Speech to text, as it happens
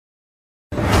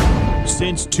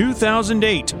Since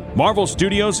 2008, Marvel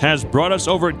Studios has brought us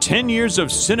over 10 years of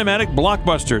cinematic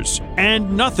blockbusters,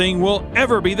 and nothing will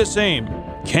ever be the same.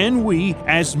 Can we,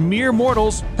 as mere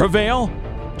mortals, prevail?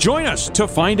 Join us to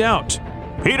find out.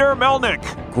 Peter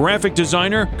Melnick, graphic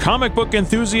designer, comic book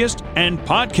enthusiast, and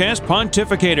podcast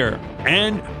pontificator.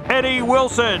 And Eddie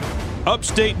Wilson,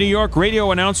 upstate New York radio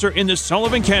announcer in the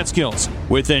Sullivan Catskills,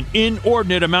 with an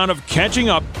inordinate amount of catching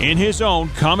up in his own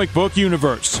comic book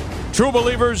universe. True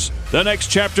believers, the next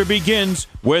chapter begins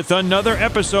with another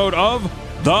episode of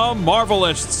The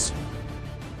Marvelists.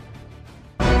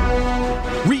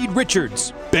 Reed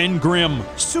Richards, Ben Grimm,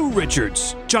 Sue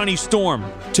Richards, Johnny Storm.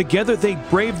 Together they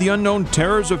braved the unknown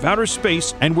terrors of outer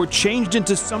space and were changed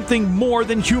into something more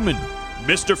than human.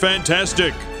 Mr.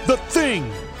 Fantastic, The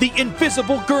Thing, The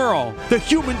Invisible Girl, The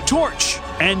Human Torch.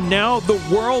 And now the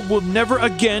world will never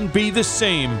again be the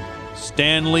same.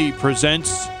 Stan Lee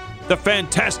presents The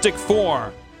Fantastic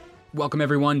Four. Welcome,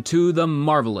 everyone, to The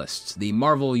Marvelists, the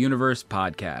Marvel Universe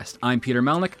podcast. I'm Peter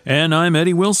Melnick. And I'm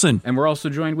Eddie Wilson. And we're also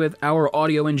joined with our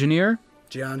audio engineer,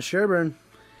 John Sherburne.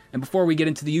 And before we get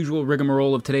into the usual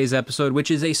rigmarole of today's episode,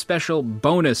 which is a special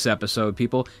bonus episode,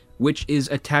 people, which is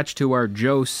attached to our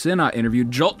Joe Sinnott interview,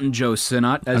 Jolton Joe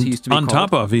Sinnott, as he used to be called. On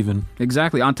top of, even.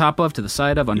 Exactly, on top of, to the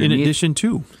side of, underneath. In addition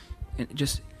to. And it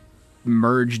just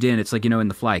merged in. It's like, in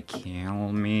The Fly,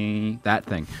 kill me, that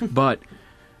thing. But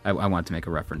I wanted to make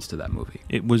a reference to that movie.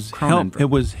 It was Help Me. Oh,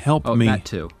 that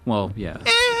too. Well, yeah.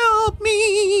 Help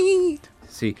me.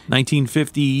 See,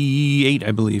 1958,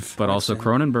 I believe. But also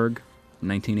Cronenberg,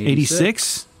 1986.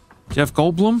 86? Jeff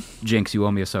Goldblum? Jinx, you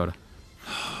owe me a soda.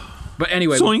 But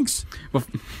anyway, Zoinks.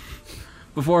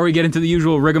 Before we get into the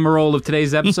usual rigmarole of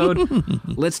today's episode,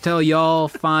 let's tell y'all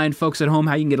fine folks at home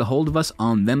how you can get a hold of us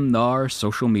on them thar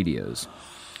social medias.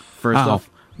 First off,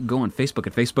 go on Facebook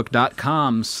at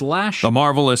facebook.com/ The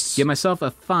Marvelists. Give myself a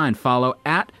fine follow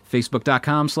at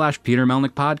facebook.com/ Peter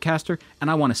Melnick Podcaster. And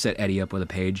I want to set Eddie up with a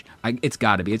page. It's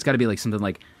got to be like something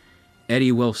like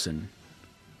Eddie Wilson,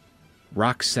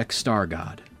 Rock Sex Star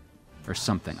God, or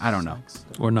something. I don't know.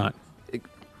 Or not.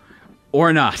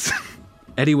 Or not.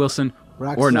 Eddie Wilson,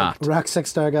 or not. Rock Sex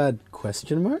Star God,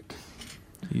 question mark?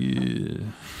 Yeah.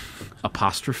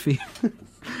 Apostrophe.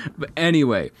 But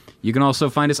anyway, you can also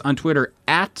find us on Twitter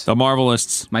at The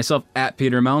Marvelists. Myself at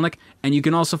Peter Melnick. And you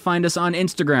can also find us on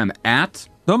Instagram at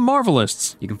The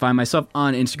Marvelists. You can find myself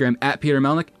on Instagram at Peter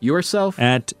Melnick. Yourself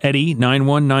at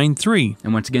Eddie9193.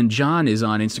 And once again, John is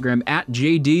on Instagram at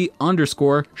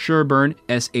JD_Sherburne, SHERBURNE.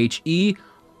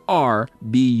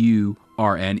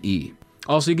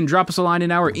 Also, you can drop us a line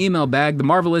in our email bag,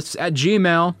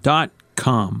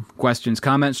 themarvelists@gmail.com. Questions,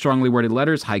 comments, strongly worded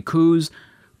letters, haikus,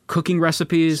 cooking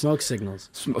recipes. Smoke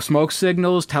signals. Smoke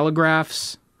signals,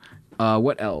 telegraphs.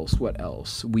 What else?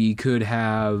 We could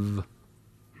have...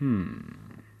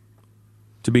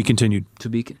 To be continued.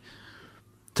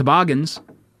 Toboggans.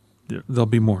 There'll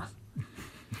be more.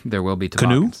 There will be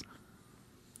toboggans. Canoe?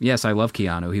 Yes, I love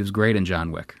Keanu. He was great in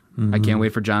John Wick. I can't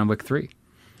wait for John Wick 3.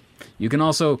 You can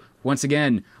also, once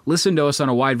again, listen to us on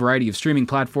a wide variety of streaming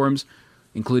platforms,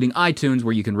 including iTunes,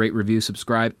 where you can rate, review,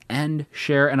 subscribe, and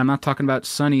share. And I'm not talking about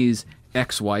Sonny's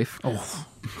ex-wife. Oh.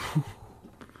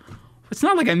 It's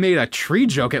not like I made a tree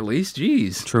joke, at least.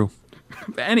 Jeez. True.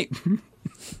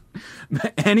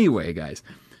 Anyway, guys,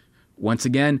 once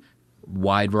again,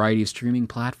 wide variety of streaming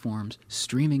platforms.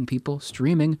 Streaming, people.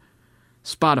 Streaming.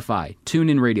 Spotify,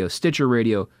 TuneIn Radio, Stitcher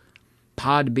Radio,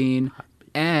 Podbean,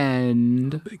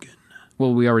 and... Biggin.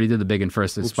 Well, we already did the Biggin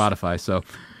first at Spotify, so...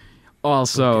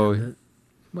 Also...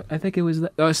 I think it was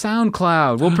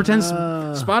SoundCloud. We'll pretend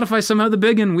Spotify somehow the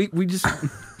Biggin. We just...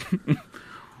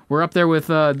 We're up there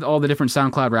with all the different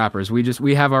SoundCloud rappers.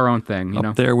 We have our own thing, you know.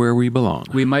 Up there where we belong.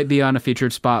 We might be on a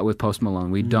featured spot with Post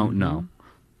Malone. We don't know.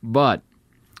 But,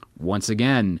 once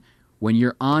again, when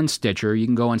you're on Stitcher, you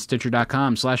can go on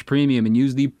Stitcher.com/premium and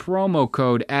use the promo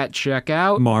code at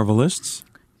checkout. Marvelists.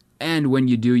 And when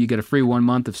you do, you get a free 1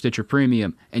 month of Stitcher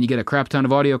Premium. And you get a crap ton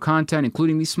of audio content,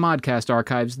 including the Smodcast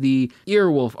archives, the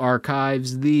Earwolf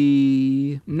archives,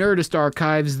 the Nerdist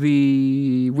archives,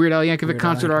 the Weird Al Yankovic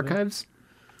concert archives,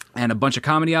 and a bunch of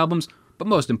comedy albums. But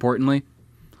most importantly,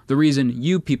 the reason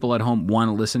you people at home want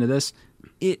to listen to this,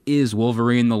 it is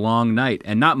Wolverine the Long Night.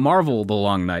 And not Marvel the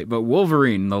Long Night, but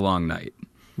Wolverine the Long Night.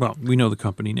 Well, we know the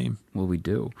company name. Well, we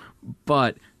do.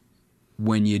 But...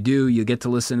 when you do, you get to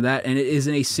listen to that, and it is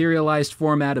in a serialized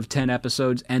format of 10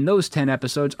 episodes, and those 10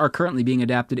 episodes are currently being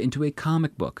adapted into a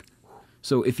comic book.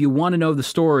 So if you want to know the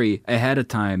story ahead of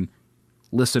time,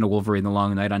 listen to Wolverine the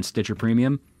Long Night on Stitcher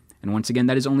Premium. And once again,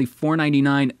 that is only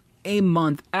 $4.99 a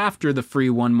month after the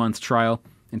free 1 month trial.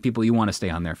 And people, you want to stay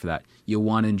on there for that. You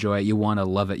want to enjoy it. You want to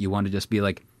love it. You want to just be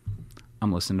like,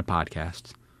 I'm listening to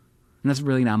podcasts. And that's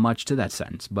really not much to that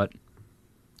sentence, but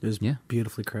It was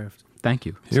beautifully crafted. thank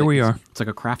you. Here we are. It's like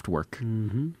a craft work.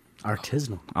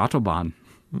 Artisanal. Autobahn.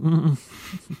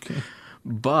 Okay.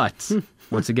 But,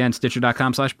 once again,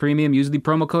 Stitcher.com/premium. Use the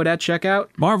promo code at checkout.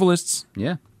 Marvelists.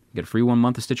 Yeah. Get a free 1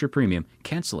 month of Stitcher Premium.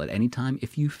 Cancel at any time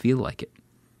if you feel like it.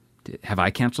 Have I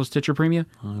canceled Stitcher Premium?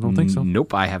 I don't think so.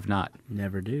 Nope, I have not.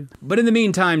 Never do. But in the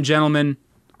meantime, gentlemen,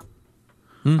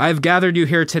 I've gathered you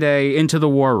here today into the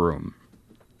war room.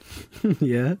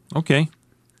 Yeah. Okay.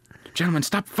 Gentlemen,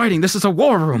 stop fighting. This is a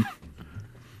war room.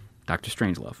 Dr.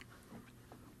 Strangelove.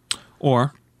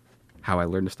 Or How I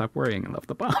learned to stop worrying and left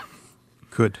the bomb.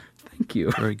 could. Thank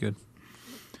you. Very good.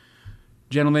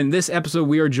 Gentlemen, this episode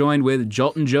we are joined with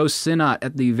Jolton Joe Sinnott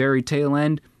at the very tail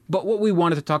end. But what we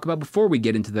wanted to talk about before we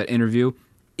get into that interview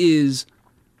is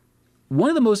one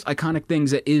of the most iconic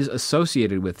things that is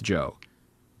associated with Joe.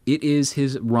 It is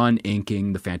his run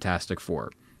inking the Fantastic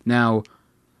Four. Now,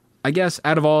 I guess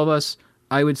out of all of us,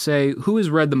 I would say, who has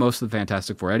read the most of the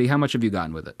Fantastic Four? Eddie, how much have you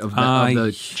gotten with it? Of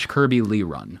the Kirby Lee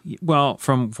run? Well,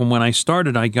 from when I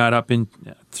started, I got up in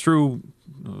through,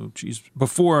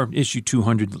 before issue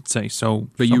 200, let's say. So,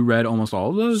 But you read almost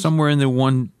all of those? somewhere in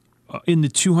the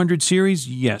 200 series,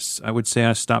 yes, I would say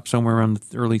I stopped somewhere around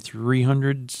the early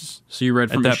 300s. So you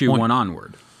read from that issue point- 1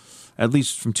 onward? At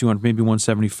least from 200, maybe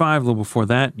 175, a little before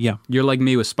that. Yeah. You're like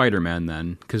me with Spider-Man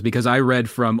then, because I read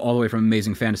from all the way from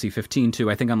Amazing Fantasy 15 to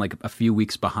I think I'm like a few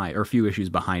weeks behind or a few issues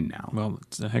behind now. Well,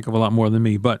 it's a heck of a lot more than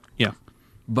me, but yeah.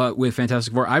 But with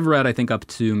Fantastic Four, I've read I think up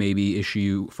to maybe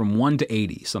issue from 1 to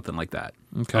 80, something like that.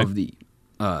 Okay. Of the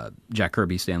Jack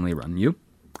Kirby Stan Lee run. You?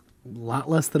 A lot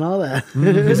less than all that.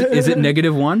 Is it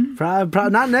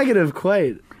 -1? Not negative,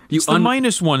 quite. It's the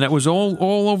 -1 that was all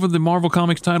over the Marvel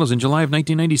Comics titles in July of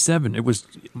 1997. It was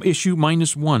issue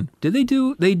 -1.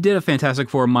 They did a Fantastic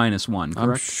Four -1, I'm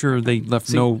correct? sure they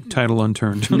left no title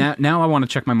unturned. now I want to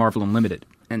check my Marvel Unlimited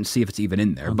and see if it's even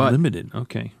in there. But Limited,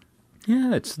 okay.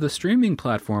 yeah, it's the streaming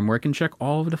platform where I can check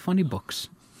all of the funny books.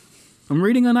 I'm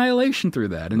reading Annihilation through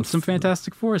that and some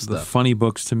Fantastic Four The stuff. funny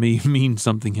books to me mean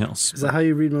something else. Is that how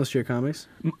you read most of your comics?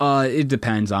 It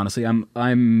depends, honestly.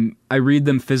 I read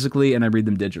them physically and I read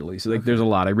them digitally. So like, there's a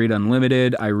lot. I read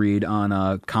Unlimited. I read on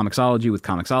Comixology with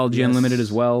Comixology Yes. Unlimited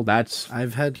as well.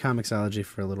 I've had Comixology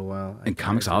for a little while. And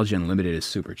Comixology Unlimited is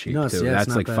super cheap No, it's- too. yeah, it's That's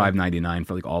not like bad. $5.99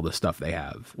 for like all the stuff they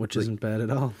have. Which isn't bad at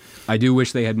all. I do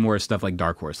wish they had more stuff like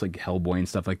Dark Horse, like Hellboy and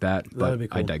stuff like that. But That'd be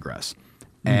cool. I digress.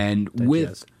 And with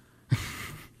jazz.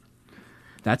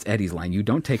 that's Eddie's line. You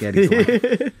don't take Eddie's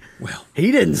line. Well,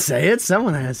 He didn't say it.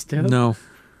 Someone has to. no.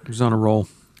 He was on a roll.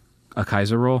 A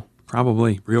Kaiser roll.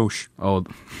 Probably. Brioche. Oh,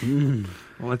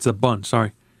 Well, that's a bun,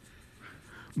 sorry.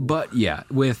 but yeah,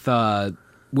 with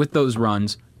those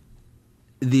runs,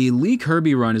 the Lee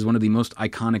Kirby run is one of the most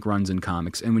iconic runs in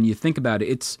comics. And when you think about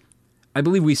it, I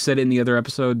believe we said it in the other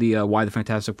episode, the Why the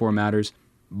Fantastic Four Matters,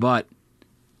 but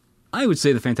I would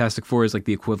say the Fantastic Four is like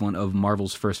the equivalent of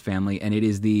Marvel's First Family, and it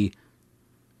is the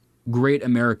great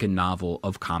American novel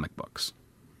of comic books.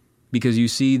 Because you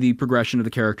see the progression of the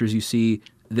characters, you see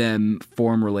them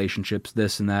form relationships,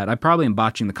 this and that. I probably am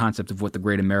botching the concept of what the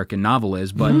great American novel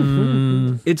is, but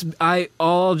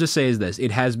all I'll just say is this.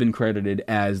 It has been credited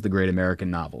as the great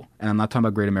American novel. And I'm not talking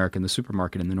about Great American, the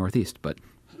supermarket in the Northeast, but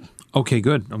Okay,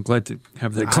 good. I'm glad to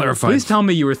have that clarified. please tell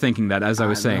me you were thinking that as I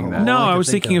was saying that. No, All I I could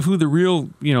was think thinking of. of who the real,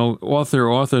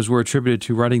 authors were attributed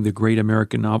to writing the great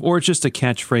American novel, or it's just a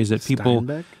catchphrase that people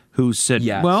Steinbeck? who said,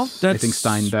 Yes, well, that's I think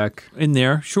Steinbeck. in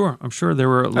there. Sure, I'm sure there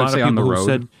were a lot of say On the people who Road.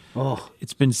 said Oh,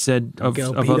 it's been said of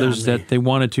Go beat others on me. that they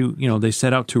wanted to, they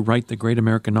set out to write the great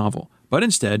American novel, but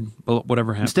instead,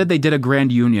 whatever happened, Instead, they did a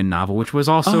Grand Union novel, which was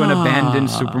also an abandoned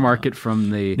supermarket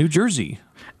from the... New Jersey,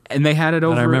 And they had it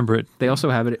over... I remember it. They also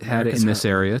had it in this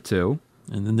area, too.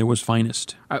 and then there was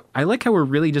Finest, I like how we're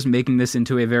really just making this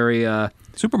into a very...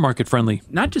 supermarket friendly.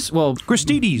 not just... Well,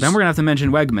 Christie's. then we're going to have to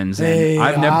mention Wegmans. And hey,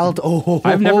 I've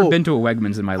never been to a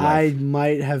Wegmans in my I life.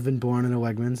 might have been born in a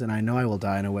Wegmans, and I know I will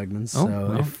die in a Wegmans. Oh, so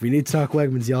well. if we need to talk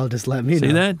Wegmans, y'all just let me know.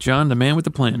 See that? John, the man with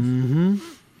the plan. Mm-hmm.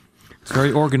 It's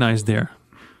very organized there.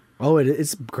 Oh,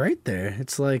 it's great there.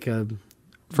 It's like a...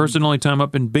 First and only time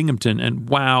up in Binghamton, and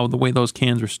wow, the way those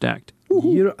cans are stacked.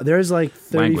 There's like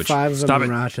 35 Language. of them Stop in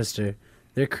it. Rochester.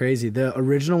 They're crazy. The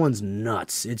original one's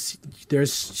nuts. They're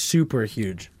super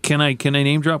huge. Can I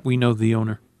name drop? We know the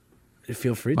owner.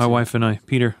 Feel free to. My wife and I,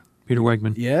 Peter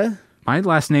Wegman. Yeah? My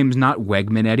last name's not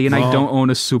Wegman, Eddie, and I Oh. don't own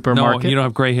a No, supermarket. you don't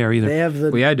have gray hair either. They have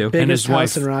the Well, yeah, I do. biggest And his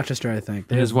house wife. in Rochester, I think.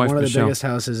 They And have his wife, one of the Michelle. biggest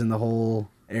houses in the whole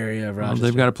area of Well, Rochester.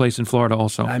 they've got a place in Florida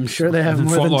also. I'm sure they have In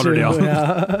more Fort than Lauderdale. two.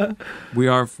 Yeah.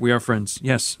 We are friends.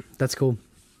 Yes. That's cool.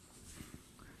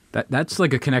 That's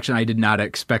like a connection I did not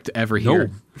expect to ever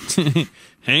hear. No.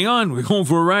 Hang on, we're going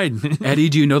for a ride. Eddie,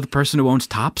 do you know the person who owns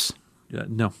Tops?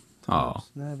 No. Oh,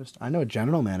 I know a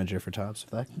general manager for Tops. If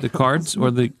that The cards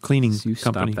or the cleaning you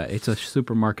company? stop that. It's a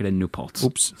supermarket in New Paltz.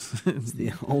 Oops. it's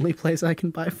the only place I can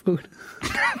buy food.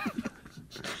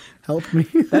 Help me.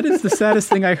 That is the saddest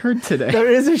thing I heard today. There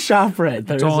is a ShopRite.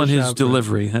 It's all in his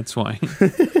delivery. That's why.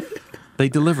 They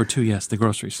deliver too, yes, the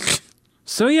groceries.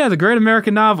 So yeah, the Great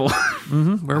American Novel.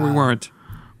 Where we weren't.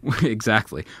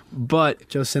 Exactly. But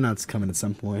Joe Sinnott's coming at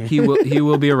some point. he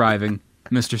will be arriving.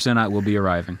 Mr. Sinnott will be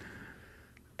arriving.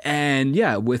 And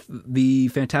yeah, with the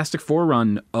Fantastic Four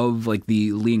run of like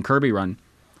the Lee and Kirby run,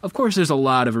 of course there's a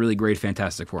lot of really great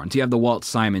Fantastic Four runs. You have the Walt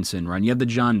Simonson run, you have the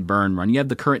John Byrne run, you have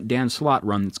the current Dan Slott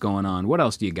run that's going on. What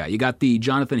else do you got? You got the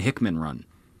Jonathan Hickman run.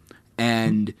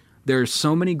 And there's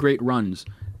so many great runs,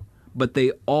 but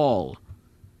they all,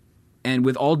 and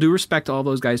with all due respect to all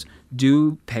those guys,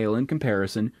 do pale in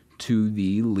comparison to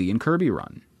the Lee and Kirby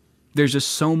run. There's just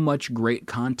so much great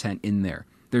content in there.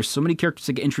 There's so many characters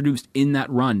that get introduced in that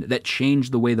run that change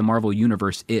the way the Marvel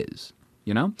Universe is,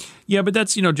 you know? Yeah, but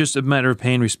that's, just a matter of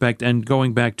paying respect and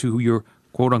going back to your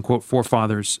quote-unquote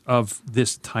forefathers of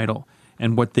this title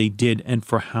and what they did and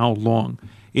for how long.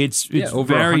 It's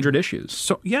over varied, 100 issues.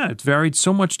 So it's varied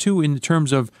so much, too, in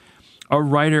terms of a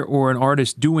writer or an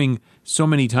artist doing so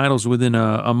many titles within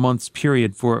a month's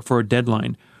period for a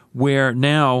deadline, where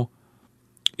now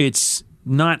it's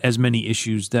not as many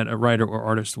issues that a writer or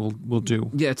artist will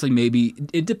do. Yeah, it's like maybe,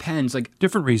 it depends. Like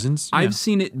Different reasons. I've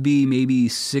seen it be maybe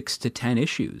 6 to 10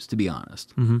 issues, to be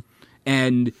honest. Mm-hmm.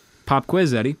 And pop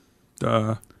quiz, Eddie.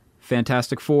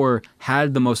 Fantastic Four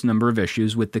had the most number of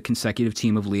issues with the consecutive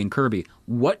team of Lee and Kirby.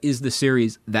 What is the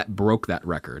series that broke that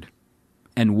record?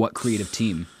 And what creative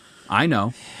team? I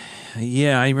know.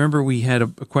 Yeah, I remember we had a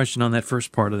question on that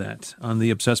first part of that, on the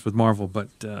Obsessed with Marvel, but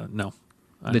no.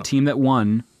 The team that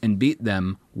won and beat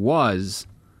them was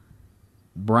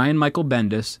Brian Michael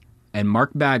Bendis and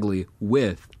Mark Bagley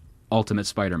with Ultimate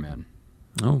Spider-Man.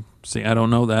 Oh, see, I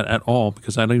don't know that at all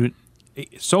because I don't even,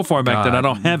 so far back that I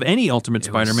don't have any Ultimate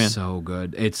Spider-Man. So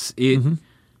good. Mm-hmm.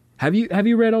 Have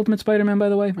you read Ultimate Spider-Man, by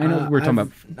the way? I know we're talking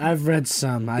about. I've read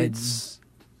some. It's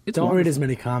don't wonderful. read as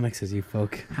many comics as you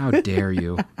folk. How dare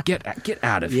you? Get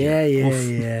out of here.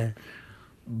 Yeah.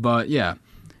 But yeah,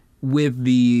 with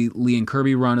the Lee and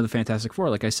Kirby run of the Fantastic Four,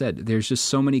 like I said, there's just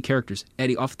so many characters.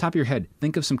 Eddie, off the top of your head,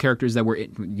 think of some characters that were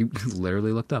in, you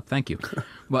literally looked up. Thank you.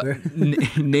 But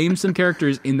name some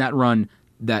characters in that run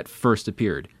that first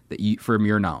appeared that from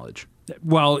your knowledge.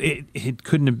 Well, it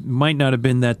might not have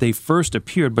been that they first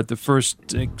appeared, but the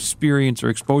first experience or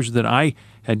exposure that I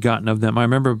had gotten of them. I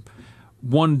remember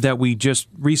one that we just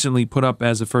recently put up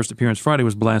as a first appearance Friday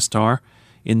was Blastar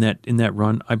in that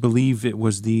run. I believe it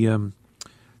was the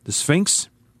Sphinx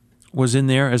was in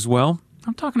there as well.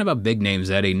 I'm talking about big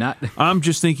names, Eddie. Not. I'm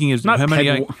just thinking is Not how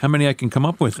many I can come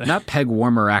up with. Not peg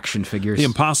warmer action figures. The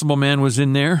Impossible Man was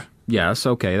in there. Yes,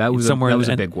 okay, that was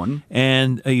a big one.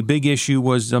 And a big issue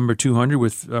was number 200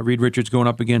 with Reed Richards going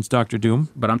up against Dr. Doom.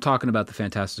 But I'm talking about the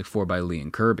Fantastic Four by Lee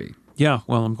and Kirby. Yeah,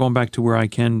 well, I'm going back to where I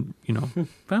can,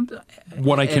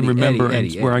 what I can remember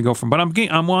and where I go from. But I'm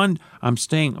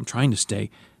trying to stay,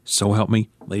 so help me,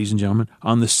 ladies and gentlemen,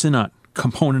 on the Sinnott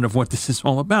component of what this is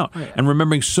all about. Right. And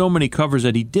remembering so many covers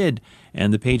that he did,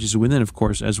 and the pages within, of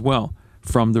course, as well,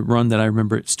 from the run that I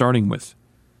remember it starting with.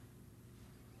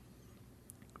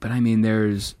 But I mean,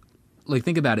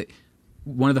 think about it.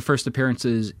 One of the first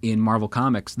appearances in Marvel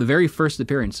Comics, the very first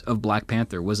appearance of Black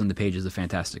Panther was in the pages of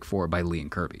Fantastic Four by Lee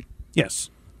and Kirby. Yes.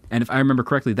 And if I remember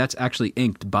correctly, that's actually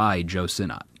inked by Joe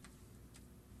Sinnott.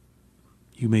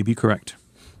 You may be correct.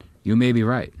 You may be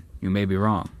right. You may be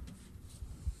wrong.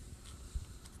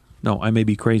 No, I may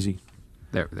be crazy.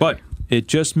 But it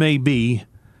just may be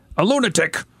a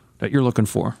lunatic that you're looking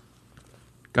for.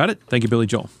 Got it? Thank you, Billy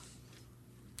Joel.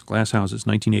 Glass Houses,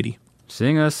 1980.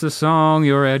 Sing us a song,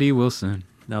 you're Eddie Wilson.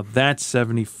 Now that's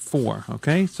 74,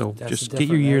 okay? So just get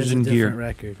your years in gear.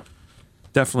 Record.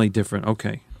 Definitely different,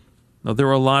 okay. Now there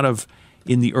were a lot of,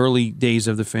 in the early days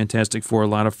of the Fantastic Four, a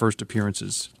lot of first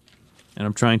appearances. And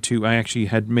I actually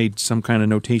had made some kind of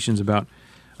notations about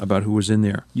who was in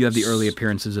there. You have the early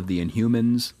appearances of the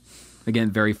Inhumans.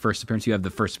 Again, very first appearance. You have the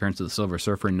first appearance of the Silver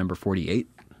Surfer in number 48.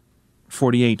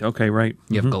 48, okay, right.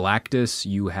 You have Galactus,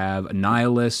 you have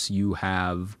Annihilus,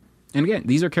 and again,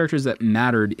 these are characters that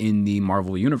mattered in the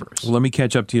Marvel Universe. Well, let me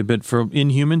catch up to you a bit. For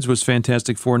Inhumans was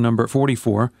Fantastic Four number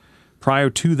 44. Prior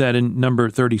to that, in number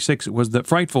 36, it was the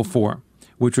Frightful Four,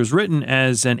 which was written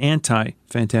as an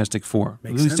anti-Fantastic Four.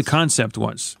 Makes At least sense. the concept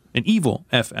was. An evil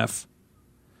FF.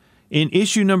 In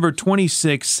issue number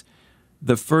 26,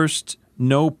 the first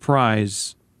no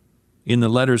prize in the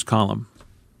letters column.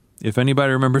 If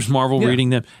anybody remembers Marvel reading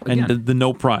them, and Again. the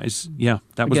no prize. Yeah,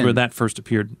 that was Again. where that first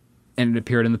appeared. And it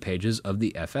appeared in the pages of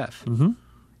the FF. Mm-hmm.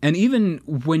 And even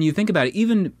when you think about it,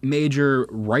 even major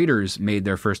writers made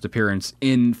their first appearance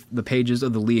in the pages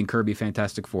of the Lee and Kirby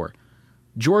Fantastic Four.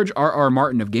 George R.R.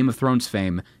 Martin of Game of Thrones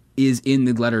fame is in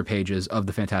the letter pages of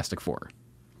the Fantastic Four.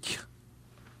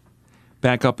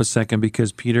 Back up a second,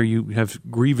 because, Peter, you have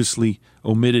grievously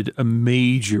omitted a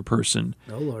major person.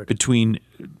 Oh, Lord. Between,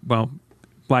 well,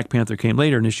 Black Panther came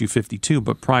later in issue 52,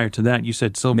 but prior to that, you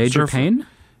said Silver Major Surfer. Payne?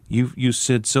 You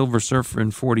said Silver Surfer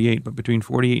in 48, but between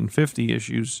 48 and 50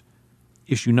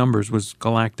 issue numbers was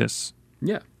Galactus.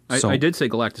 Yeah. So- I did say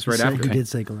Galactus right after. You did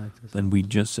say Galactus. Then we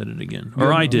just said it again.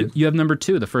 Or I did. You have number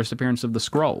 2, the first appearance of the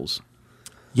Skrulls.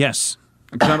 Yes.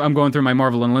 'Cause I'm going through my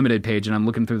Marvel Unlimited page and I'm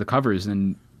looking through the covers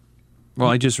and Well,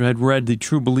 I just had read the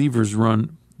True Believers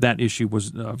run. That issue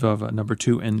was of number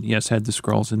 2, and yes, had the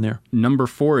Skrulls in there. number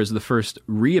 4 is the first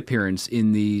reappearance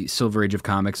in the Silver Age of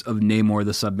Comics of Namor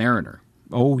the Submariner.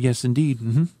 Oh, yes, indeed.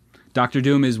 Mm-hmm. Doctor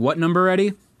Doom is what number,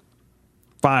 Eddie?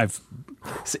 5.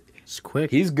 It's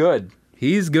quick. He's good.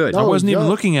 He's good. I Oh, wasn't even yo.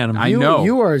 looking at him. I know.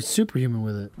 You are superhuman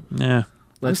with it. Yeah.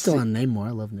 I'm still on Namor.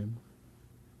 I love Namor.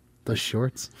 Those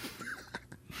shorts.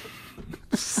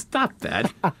 Stop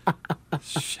that.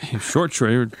 Short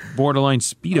short, borderline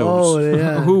Speedos. Oh,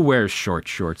 yeah. Who wears short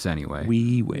shorts anyway?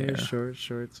 We wear. Short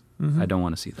shorts. I don't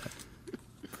want to see that.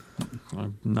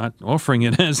 I'm not offering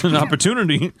it as an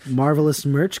opportunity. Marvelous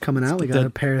merch coming out. We got that- a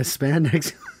pair of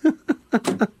spandex.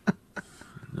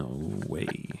 No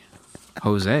way.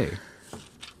 Jose.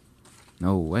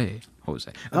 No way.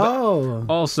 Jose. Oh.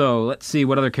 Also, let's see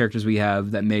what other characters we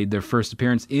have that made their first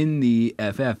appearance in the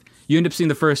FF. You end up seeing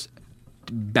the first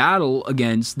battle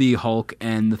against the Hulk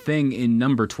and the Thing in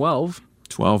number 12.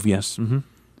 12, yes. Mm-hmm.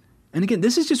 And again,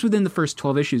 this is just within the first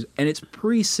 12 issues, and it's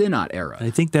pre-Sinnott era. I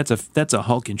think that's a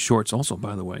Hulk in shorts also,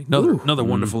 by the way. Another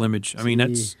wonderful image. I mean,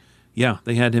 that's, yeah,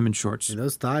 they had him in shorts Hey,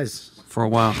 those thighs. for a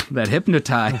while. That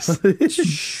hypnotize.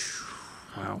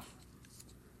 Wow.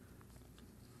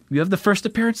 You have the first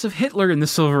appearance of Hitler in the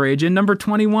Silver Age in number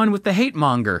 21 with the Hate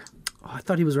Monger. Oh, I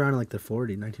thought he was around in like the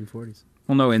 1940s.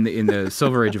 Well, no, in the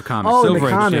Silver Age of comics. Oh, in Silver the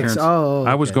Age comics. appearance. Oh,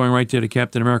 I was okay. going right there to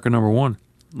Captain America number 1.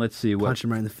 Let's see what. Punch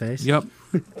him right in the face. Yep,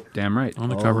 Damn right. on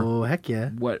the cover. Oh, heck yeah.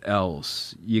 What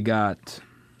else? You got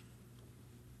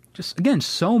just again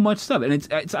so much stuff, and it's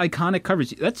iconic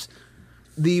covers. That's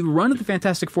the run of the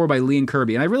Fantastic Four by Lee and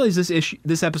Kirby. And I realize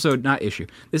this episode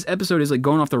is like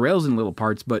going off the rails in little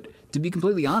parts. But to be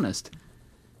completely honest,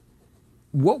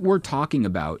 what we're talking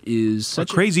about is A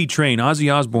such crazy train,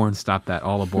 Ozzy Osbourne, Stop that!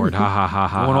 All aboard! Ha ha ha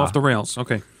ha! going ha. off the rails.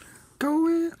 Okay. Go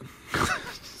in.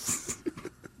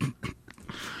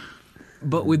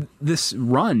 But with this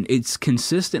run, it's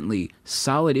consistently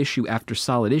solid issue after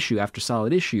solid issue after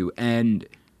solid issue. And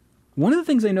one of the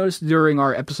things I noticed during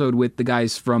our episode with the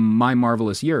guys from My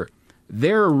Marvelous Year,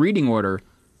 their reading order,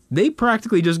 they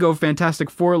practically just go Fantastic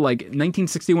Four like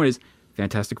 1961 is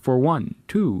Fantastic Four 1,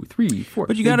 2, 3, 4.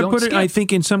 But you They got to don't put it, skip. I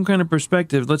think, in some kind of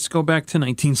perspective. Let's go back to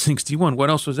 1961. What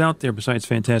else was out there besides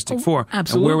Fantastic Four? And where were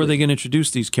absolutely. they going to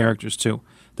introduce these characters to?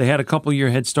 They had a couple-year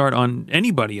head start on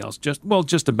anybody else. Just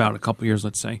about a couple years,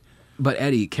 let's say. But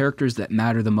Eddie, characters that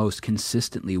matter the most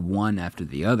consistently, one after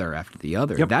the other after the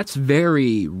other. Yep. That's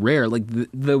very rare. Like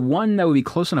the one that would be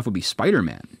close enough would be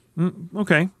Spider-Man.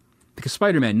 Okay. Because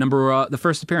Spider-Man, the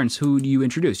first appearance, who do you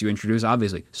introduce? You introduce,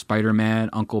 obviously, Spider-Man,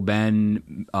 Uncle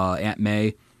Ben, Aunt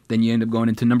May. Then you end up going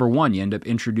into number 1. You end up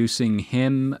introducing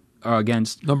him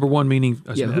against... Number 1 meaning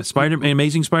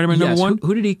Amazing Spider-Man Yes, number 1?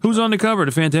 who did he... Who's on the cover?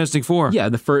 The Fantastic Four. Yeah,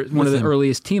 the first one of the him.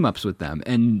 earliest team-ups with them.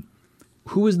 And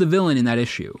who was the villain in that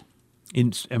issue?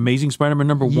 In Amazing Spider-Man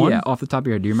number 1? Yeah, off the top of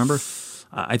your head. Do you remember?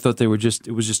 I thought it was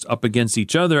just up against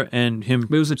each other and him.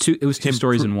 It was two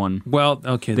stories in one. Well,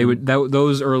 okay.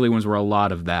 Those early ones were a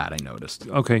lot of that, I noticed.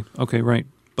 Okay, right.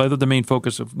 But I thought the main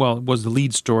focus was the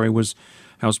lead story was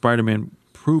how Spider-Man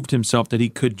proved himself that he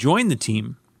could join the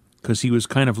team because he was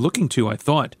kind of looking to, I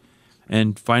thought,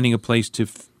 and finding a place to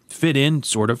fit in,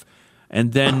 sort of.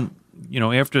 And then,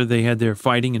 after they had their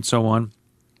fighting and so on,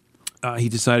 he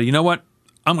decided, you know what?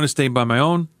 I'm going to stay by my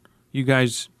own. You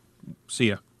guys, see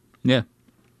ya. Yeah.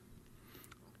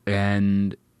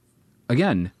 And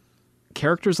again,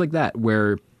 characters like that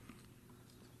where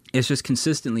it's just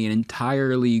consistently an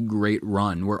entirely great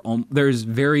run where there's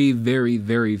very, very,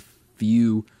 very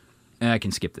few, and I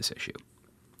can skip this issue.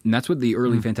 And that's what the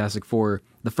early Fantastic Four,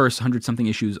 the first 100-something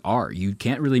issues are. You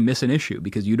can't really miss an issue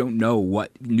because you don't know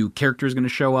what new character is going to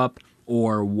show up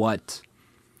or what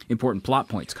important plot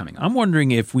points coming up. I'm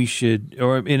wondering if we should,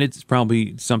 and it's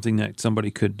probably something that somebody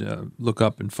could look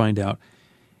up and find out,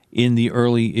 in the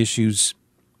early issues,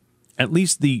 at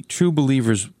least the True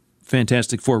Believers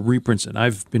Fantastic Four reprints that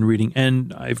I've been reading,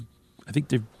 and I think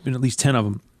there have been at least 10 of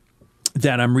them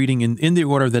that I'm reading in the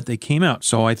order that they came out.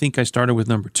 So I think I started with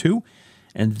number 2,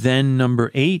 and then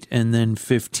number 8, and then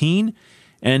 15.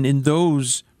 And in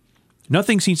those,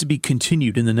 nothing seems to be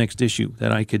continued in the next issue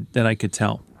that I could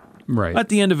tell. Right. At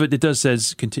the end of it, it does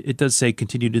say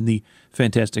continued in the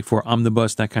Fantastic Four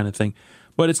omnibus, that kind of thing.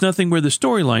 But it's nothing where the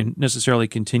storyline necessarily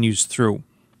continues through.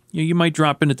 You might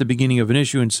drop in at the beginning of an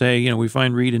issue and say, we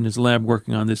find Reed in his lab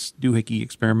working on this doohickey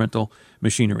experimental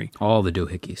machinery. All the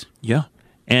doohickeys. Yeah.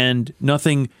 And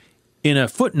nothing in a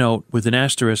footnote with an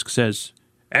asterisk says,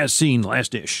 as seen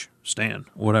last ish, Stan,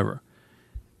 or whatever.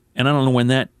 And I don't know when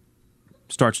that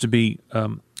starts to be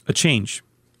a change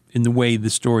in the way the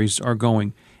stories are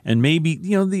going. And maybe,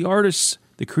 the artists,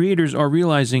 the creators are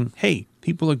realizing, hey,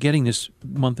 people are getting this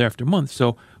month after month,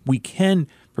 so we can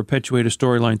perpetuate a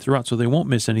storyline throughout so they won't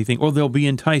miss anything, or they'll be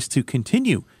enticed to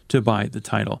continue to buy the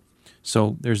title.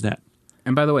 So there's that.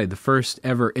 And by the way, the first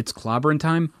ever It's Clobbering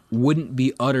Time wouldn't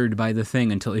be uttered by the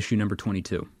Thing until issue number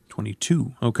 22.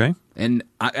 22, okay. And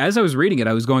as I was reading it,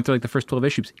 I was going through the first 12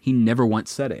 issues. He never once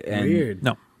said it. And Weird.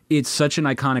 No. It's such an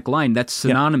iconic line that's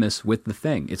synonymous with the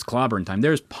Thing. It's Clobbering Time.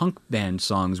 There's punk band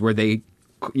songs where they,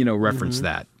 reference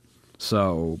that.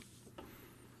 So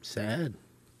Sad.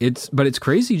 But it's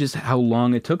crazy just how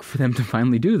long it took for them to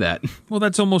finally do that. Well,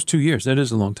 that's almost 2 years. That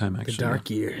is a long time, actually. The dark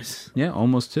years. Yeah,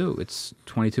 almost 2. It's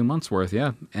 22 months worth,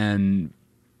 yeah. And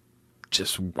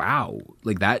just wow.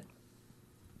 Like that,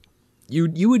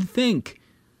 you would think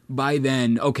by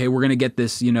then, okay, we're going to get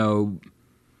this,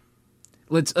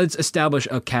 let's establish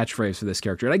a catchphrase for this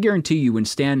character. And I guarantee you when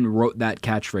Stan wrote that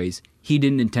catchphrase, he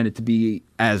didn't intend it to be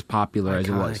as popular as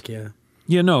it was. Yeah.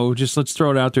 Yeah, no, just let's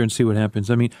throw it out there and see what happens.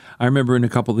 I mean, I remember in a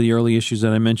couple of the early issues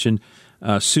that I mentioned,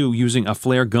 Sue using a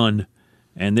flare gun,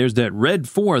 and there's that red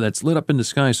 4 that's lit up in the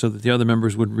sky so that the other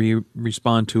members would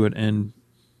respond to it and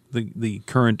the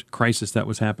current crisis that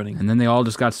was happening. And then they all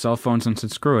just got cell phones and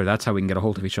said, screw it, that's how we can get a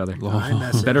hold of each other.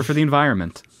 Better for the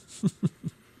environment.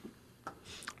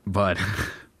 But,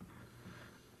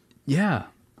 yeah.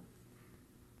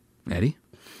 Eddie?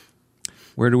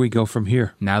 Where do we go from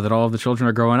here? Now that all of the children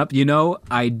are growing up.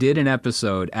 I did an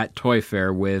episode at Toy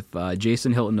Fair with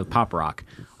Jason Hilton of Pop Rock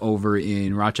over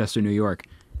in Rochester, New York.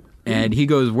 And he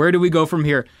goes, where do we go from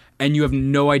here? And you have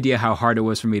no idea how hard it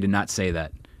was for me to not say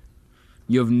that.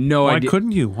 You have no idea. Why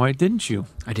couldn't you? Why didn't you?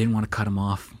 I didn't want to cut him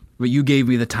off. But you gave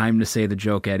me the time to say the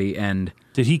joke, Eddie, and...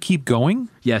 Did he keep going?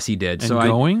 Yes, he did. And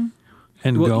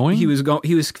going? He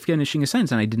was finishing a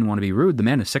sentence, and I didn't want to be rude. The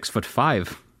man is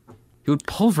 6'5". He would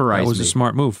pulverize me. That was a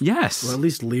smart move. Yes. Well, at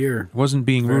least Lear Wasn't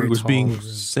being rude, it was tall. being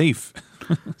safe.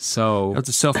 So... That's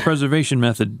a self-preservation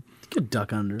method. You could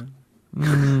duck under.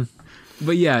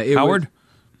 But yeah, Howard?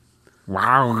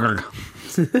 Wow.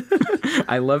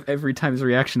 I love every time his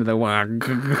reaction to the wow.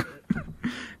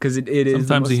 Because it is...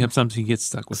 Sometimes he gets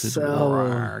stuck with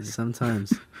it.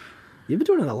 Sometimes. You've been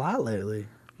doing it a lot lately.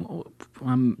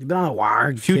 I'm You've been on a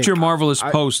warg Future kick. Marvelous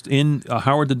post in a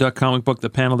Howard the Duck comic book, the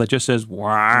panel that just says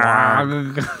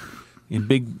 "Warg" in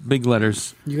big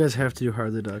letters. You guys have to do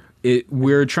Howard the Duck.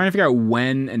 We're trying to figure out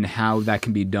when and how that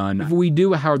can be done. If we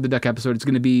do a Howard the Duck episode, it's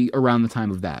going to be around the time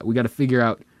of that. We got to figure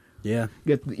out, Yeah.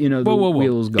 get the Whoa.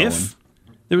 wheels going. If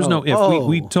there was no if,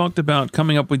 we talked about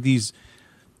coming up with these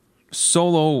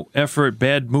solo effort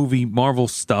bad movie Marvel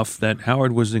stuff that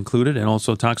Howard was included, and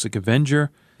also Toxic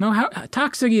Avenger. No,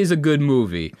 Toxic is a good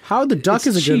movie. Howard the Duck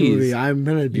It's is a good cheese. movie. I'm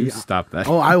going to be... You stop that.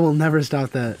 Oh, I will never stop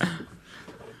that.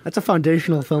 That's a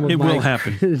foundational film of It my will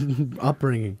happen.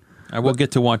 upbringing. I will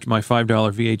get to watch my $5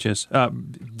 VHS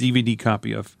DVD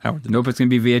copy of Howard the Duck. Nope, it's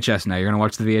going to be VHS now. You're going to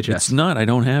watch the VHS. It's not. I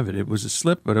don't have it. It was a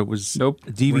slip, but it was Nope.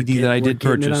 a DVD that I did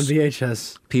We're getting purchase. it on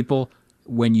VHS. People,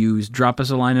 when you drop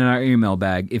us a line in our email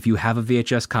bag, if you have a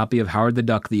VHS copy of Howard the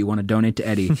Duck that you want to donate to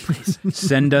Eddie,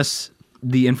 send us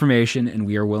the information and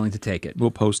we are willing to take it. We'll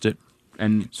post it.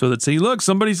 And So that say, look,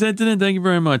 somebody sent it in. Thank you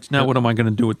very much. Now what am I going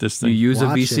to do with this you thing? use a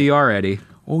Watch VCR, Eddie.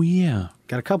 Oh, yeah.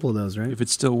 Got a couple of those, right? If it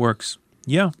still works.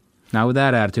 Yeah. Not with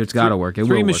that attitude. It's got to work. It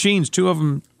Three will work. machines. Two of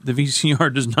them, the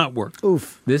VCR does not work.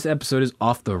 Oof. This episode is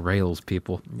off the rails,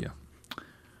 people. Yeah.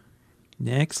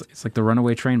 Next. It's like The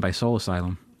Runaway Train by Soul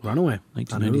Asylum. Runaway.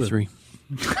 1993.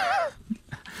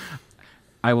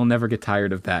 I will never get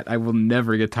tired of that. I will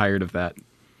never get tired of that.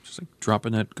 Just like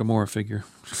dropping that Gamora figure,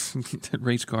 that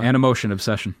race car. Animation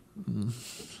obsession. Wow.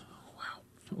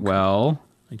 Okay. Well,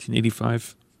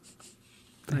 1985.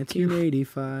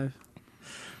 1985.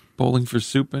 Bowling for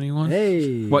Soup, anyone?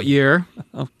 Hey. what year?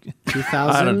 2000?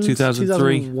 I don't know,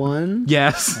 2003. 2001?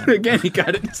 Yes. Again, he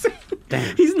got it.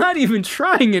 Damn. He's not even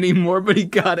trying anymore, but he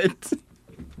got it.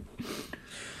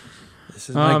 This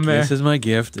is my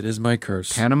gift. It is my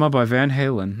curse. Panama by Van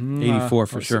Halen. 84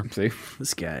 for sure. See?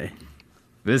 This guy.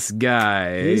 This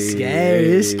guy.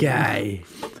 This guy.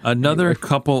 Another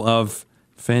couple of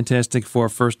Fantastic Four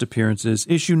first appearances.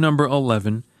 Issue number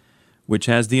 11, which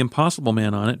has the Impossible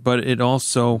Man on it, but it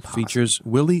also features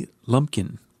Willie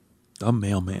Lumpkin, the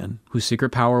mailman. Whose secret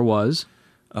power was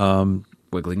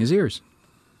wiggling his ears.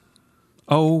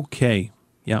 Okay.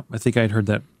 Yeah, I think I'd heard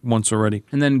that once already.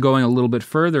 And then going a little bit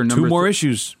further. Two more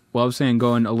issues. Well, I was saying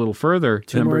going a little further.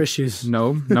 Two more issues.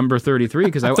 No, number 33,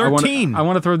 because I want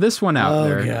to throw this one out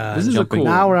there. God. This is a cool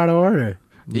Now we're out of order.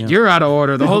 Yeah. You're out of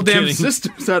order. The whole damn kidding.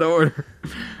 system's out of order.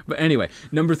 But anyway,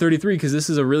 number 33, because this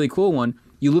is a really cool one.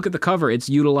 You look at the cover; it's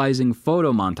utilizing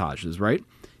photo montages, right?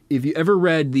 If you ever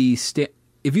read the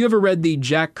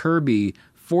Jack Kirby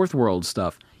Fourth World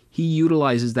stuff, he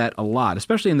utilizes that a lot,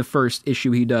 especially in the first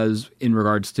issue he does in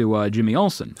regards to Jimmy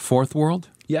Olsen. Fourth World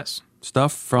Yes.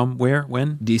 stuff from where,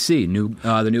 when? DC,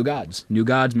 the New Gods,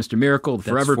 Mr. Miracle, the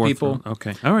Forever Fourth People. World.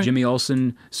 Okay, all right. Jimmy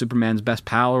Olsen, Superman's best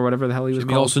pal, or whatever the hell he was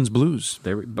Jimmy called. Olsen's Blues.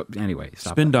 But anyway,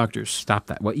 stop Spin that. Doctors. Stop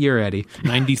that. What year, Eddie?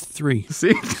 93.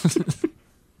 See?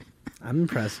 I'm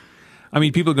impressed. I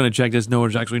mean, people are going to check this. No,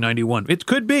 it's actually 91. It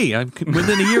could be.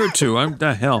 Within a year or two. I'm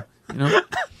the hell. You know?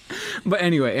 But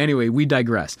anyway, we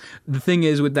digress. The thing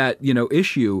is with that,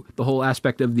 issue, the whole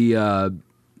aspect of the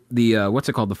what's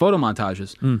it called? The photo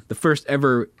montages. The first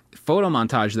ever photo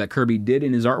montage that Kirby did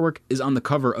in his artwork is on the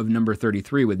cover of number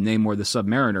 33 with Namor the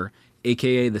Submariner,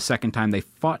 aka the second time they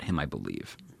fought him, I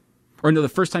believe. Or no, the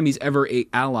first time he's ever an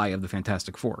ally of the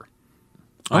Fantastic Four.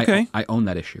 Okay. I own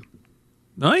that issue.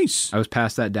 Nice. I was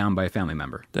passed that down by a family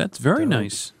member. That's very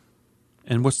nice.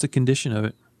 And what's the condition of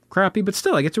it? Crappy, but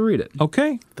still, I get to read it.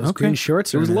 Okay. Those green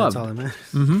shorts are was in it. loved. That's all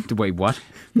that matters. Wait, what?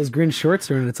 Those green shorts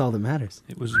are in it. It's all that matters.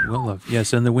 It was well loved.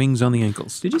 Yes, and the wings on the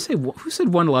ankles. Did you say, who said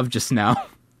One Love just now?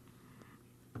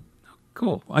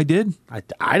 Cool. I did?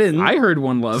 I didn't. I heard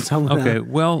One Love. Someone Okay, else.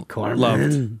 well, Corman.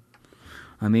 loved.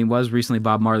 I mean, it was recently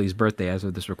Bob Marley's birthday as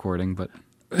of this recording, but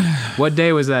what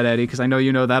day was that, Eddie? Because I know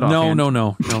you know that offhand.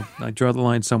 No. I draw the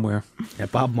line somewhere. Yeah,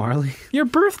 Bob Marley. Your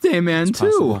birthday, man,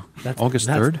 too. Possible. August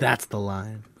 3rd? That's the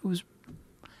line.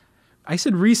 I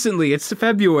said recently. It's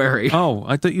February. Oh,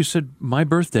 I thought you said my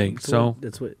birthday. So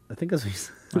That's what I think that's what he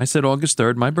said. I said August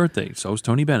 3rd, my birthday. So is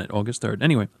Tony Bennett, August 3rd.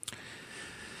 Anyway,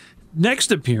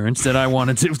 next appearance that I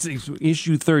wanted to,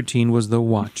 issue 13 was The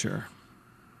Watcher.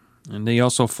 And they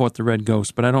also fought the Red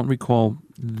Ghost, but I don't recall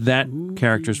that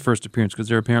character's first appearance because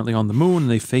they're apparently on the moon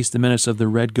and they faced the menace of the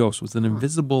Red Ghost with an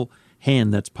invisible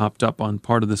hand that's popped up on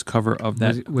part of this cover of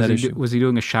that issue. Was he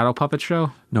doing a shadow puppet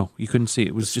show? No, you couldn't see it.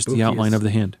 It was just the Spookiest. outline of the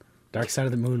hand. Dark Side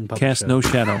of the Moon. Puppet Cast show. no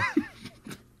shadow.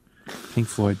 Pink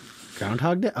Floyd.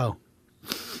 Groundhog Day. Oh,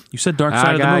 You said Dark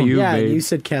Side of the got Moon. you. yeah. babe. You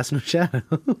said Cast No Shadow.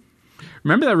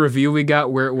 Remember that review we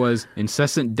got where it was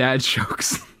incessant dad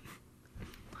jokes?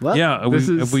 Well, Yeah, This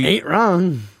is- ain't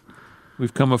wrong.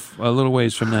 we've come a little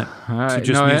ways from that All to right,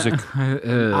 just no, music.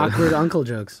 Awkward uncle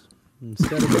jokes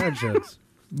instead of dad jokes.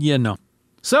 Yeah, no.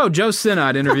 So, Joe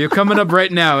Sinnott interview coming up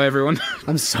right now, everyone.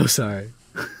 I'm so sorry.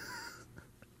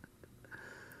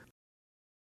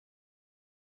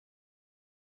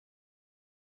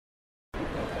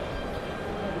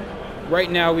 Right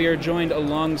now, we are joined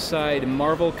alongside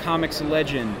Marvel Comics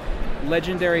legend,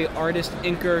 legendary artist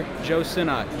inker Joe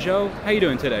Sinnott. Joe, how you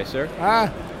doing today, sir?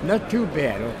 Not too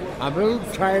bad. I'm a little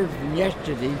tired from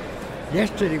yesterday.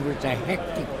 Yesterday was a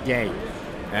hectic day,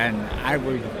 and I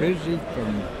was busy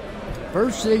from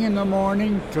first thing in the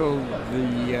morning till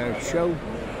the show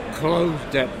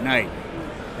closed at night.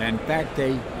 In fact,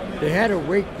 they had to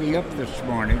wake me up this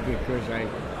morning because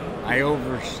I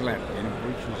overslept, and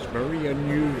which is very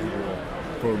unusual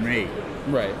for me.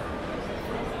 Right.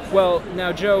 Well,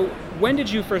 now, Joe, when did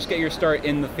you first get your start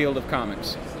in the field of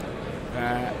comics?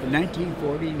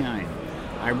 1949.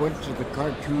 I went to the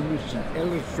cartoonist and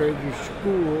illustrator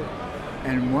school,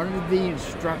 and one of the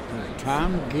instructors,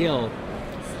 Tom Gill,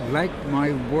 liked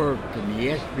my work, and he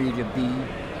asked me to be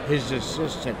his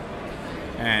assistant,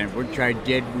 and which I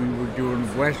did. We were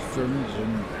doing westerns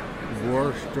and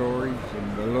war stories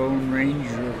and the Lone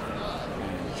Ranger.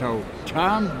 And so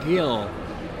Tom Gill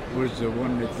was the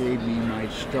one that gave me my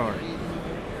start.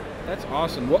 That's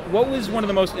awesome. What was one of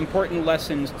the most important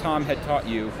lessons Tom had taught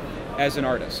you as an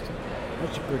artist?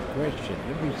 That's a good question.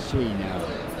 Let me see now.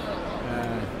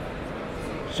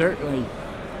 Certainly,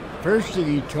 first thing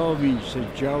he told me, he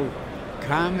said, Joe,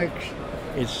 comics,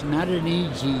 it's not an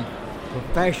easy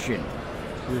profession.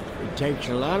 It takes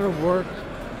a lot of work,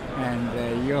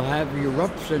 and you'll have your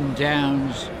ups and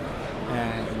downs,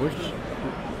 which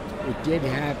it did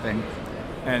happen.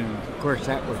 And of course,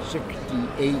 that was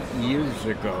 68 years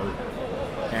ago.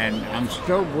 And I'm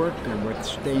still working with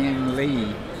Stan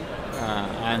Lee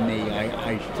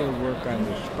I still work on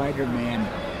the Spider-Man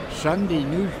Sunday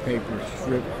newspaper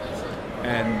strip,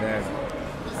 and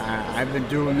I've been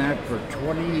doing that for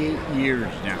 28 years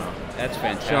now. That's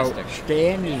fantastic. So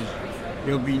Stan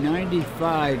he'll be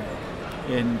 95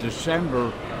 in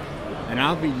December, and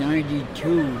I'll be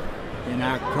 92 in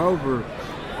October.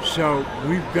 So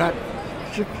we've got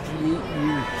 68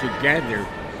 years together,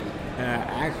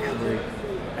 actually,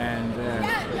 and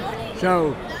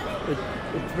so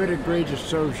it's been a great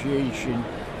association,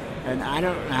 and I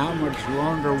don't know how much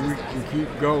longer we can keep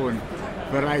going,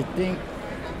 but I think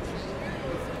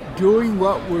doing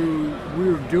what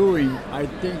we're doing, I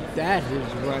think that is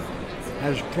what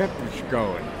has kept us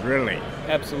going, really.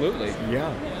 Absolutely.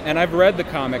 Yeah. And I've read the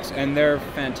comics, and they're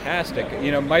fantastic.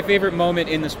 You know, my favorite moment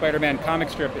in the Spider-Man comic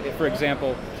strip, for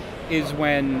example, is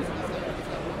when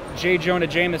J. Jonah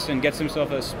Jameson gets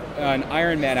himself an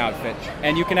Iron Man outfit,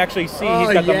 and you can actually see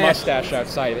he's got the mustache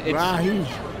outside of it.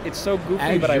 It's so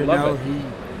goofy, but I love it.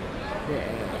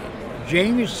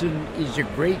 Jameson is a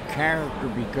great character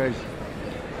because,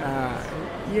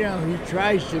 he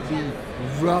tries to be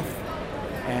rough,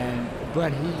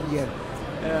 but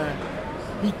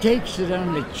he takes it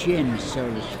on the chin, so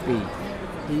to speak.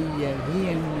 He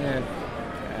and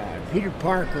Peter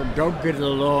Parker don't get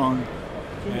along,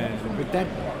 but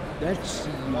that's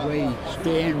the way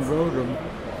Stan wrote him.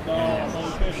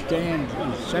 Stan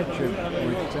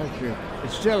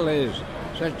is still is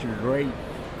such a great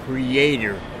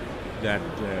creator that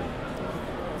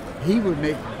he would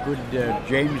make a good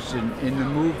Jameson in the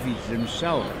movies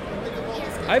himself.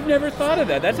 I've never thought of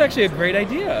that. That's actually a great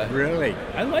idea. Really?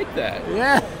 I like that.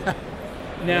 Yeah.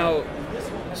 Now,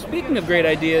 speaking of great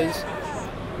ideas,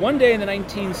 one day in the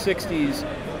 1960s,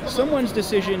 someone's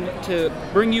decision to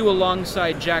bring you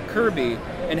alongside Jack Kirby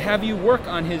and have you work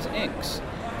on his inks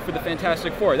for the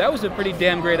Fantastic Four. That was a pretty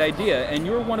damn great idea, and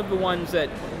you're one of the ones that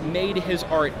made his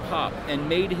art pop and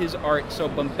made his art so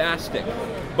bombastic,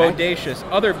 bodacious,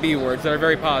 other B words that are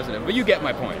very positive, but you get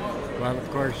my point. Well, of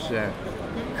course,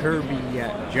 Kirby,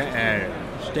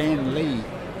 Stan Lee,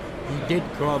 he did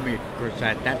call me, of course,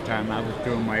 at that time I was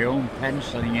doing my own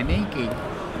penciling and inking,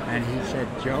 and he said,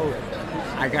 Joe,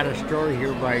 I got a story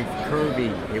here by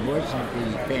Kirby. It wasn't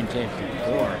the Fantastic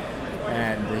Four.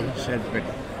 And he said, but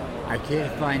I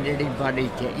can't find anybody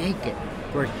to ink it.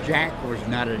 Of course, Jack was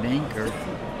not an inker.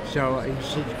 So he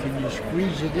said, can you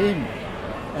squeeze it in?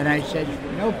 And I said,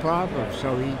 no problem.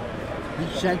 So he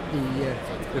sent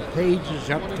the pages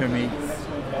up to me,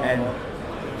 and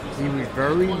he was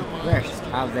very impressed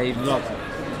how they looked.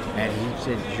 And he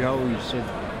said, Joe, he said,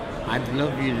 I'd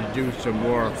love you to do some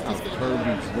more of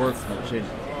Kirby's work. He said,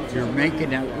 you're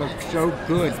making it look so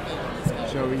good.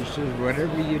 So he said,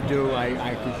 whatever you do, I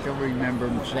can still remember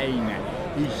him saying that.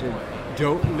 He said,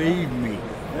 don't leave me.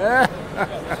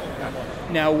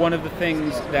 Now, one of the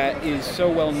things that is so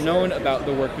well known about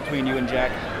the work between you and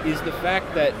Jack is the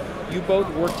fact that you both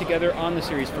worked together on the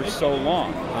series for so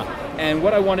long. And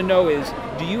what I want to know is,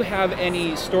 do you have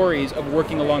any stories of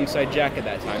working alongside Jack at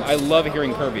that time? I love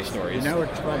hearing Kirby stories. You know,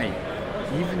 it's funny.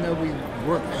 Even though we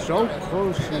worked so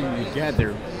closely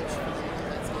together,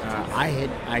 I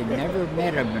never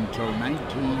met him until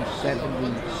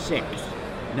 1976.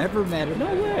 Never met him.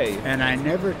 No way. And I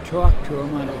never talked to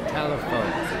him on the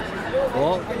telephone.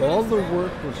 All the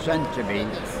work was sent to me.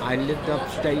 I lived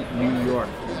upstate New York,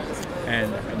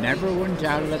 and I never went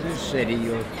out of the city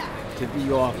or to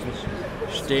the office.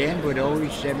 Stan would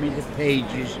always send me the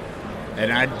pages,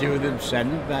 and I'd do them,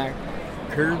 send them back.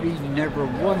 Kirby never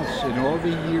once in all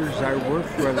the years I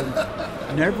worked with him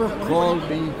never called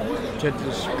me to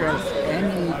discuss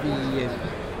any of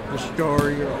the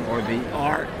story or the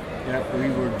art that we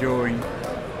were doing.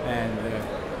 And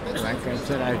like I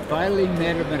said, I finally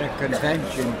met him at a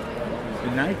convention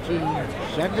in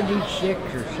 1976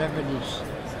 or 70.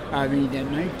 I mean, in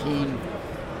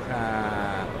I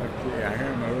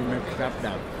am a little mixed up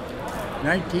now.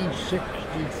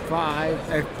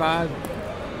 1965.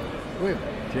 Wait,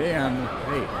 Jay,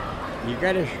 hey, you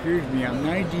gotta excuse me. I'm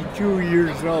 92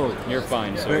 years old. You're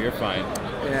fine, sir. You're fine.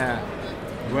 Yeah.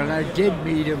 When I did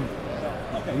meet him,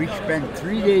 we spent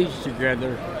 3 days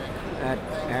together at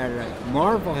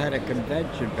Marvel had a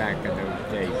convention back in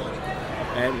those days,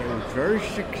 and it was very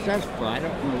successful. I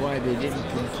don't know why they didn't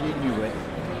continue it,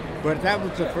 but that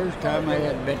was the first time I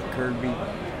had met Kirby.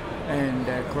 And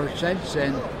of course, since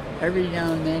then, every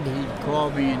now and then he'd call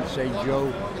me and say,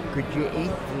 "Joe, could you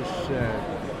ink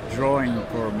this drawing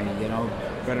for me?" You know.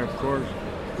 But of course,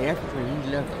 after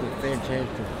he left the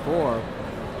Fantastic Four,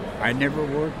 I never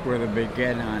worked with him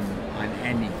again on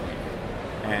anything,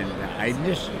 and I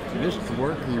missed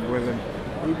working with him.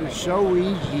 He was so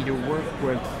easy to work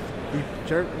with.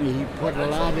 He put a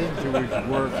lot into his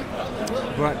work,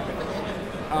 but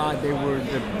they were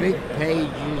the big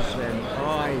pages, and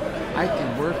I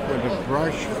could work with a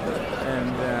brush,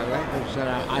 and like I said,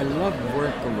 I loved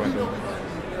working with him.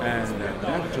 And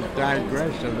not to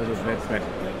digress a little bit, but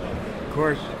of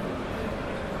course,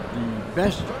 the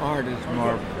best artist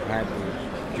Marvel had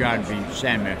was John B.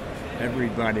 Sinnott.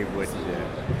 Everybody would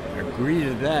agree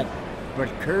to that. But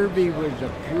Kirby was a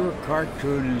pure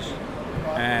cartoonist,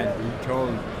 and he told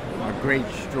a great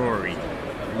story.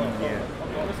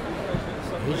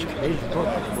 His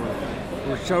books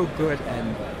were so good,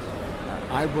 and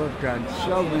I worked on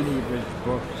so many of his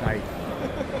books.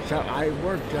 I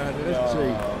worked on, let's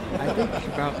see, I think it's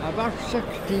about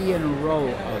 60 in a row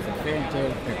of the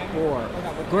Fantastic Four.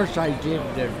 Of course, I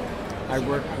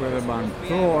worked with him on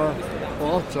Thor,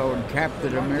 also in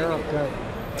Captain America.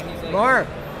 Mark!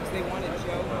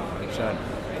 Son,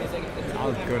 I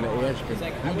was going to ask him.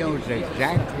 He knows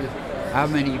exactly how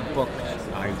many books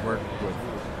I worked with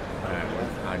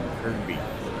on Kirby.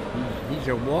 He's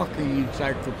a walking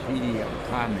encyclopedia of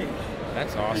comics.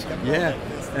 That's awesome. Yeah,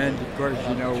 and of course,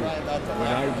 you know, when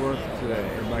I worked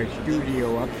in my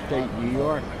studio upstate New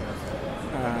York,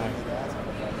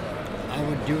 I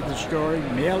would do the story,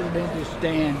 mail it into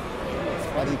Stan,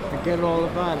 and he'd forget all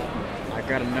about it. I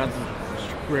got another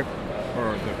script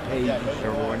or the pages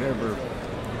or whatever,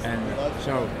 and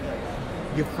so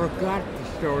you forgot the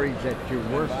stories that you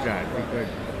worked on because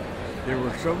there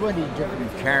were so many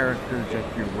different characters that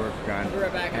you worked on,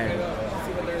 and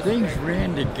things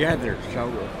ran together.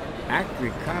 So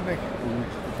actually, comics was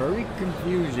very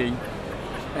confusing,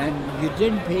 and you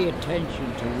didn't pay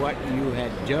attention to what you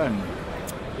had done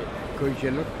because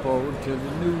you looked forward to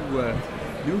the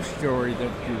new story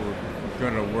that you were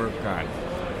going to work on.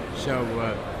 So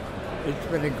it's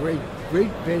been a great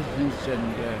business,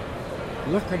 and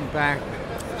looking back,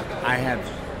 I have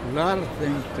a lot of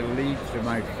things to leave to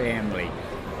my family,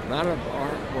 a lot of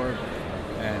artwork,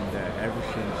 and ever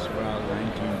since,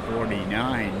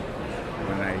 1949,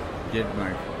 when I did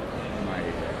my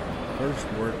first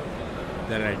work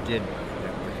that I did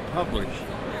that was published,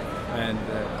 and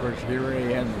of course here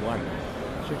I am,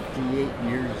 68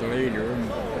 years later,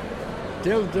 and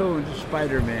still doing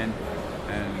Spider-Man,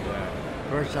 and of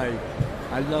course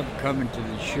I love coming to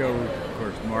the shows. Of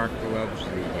course, Mark loves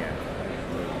the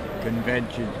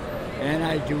conventions, and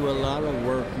I do a lot of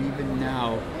work even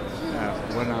now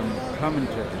when I'm coming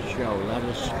to the show, a lot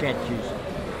of sketches,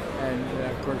 and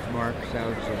of course Mark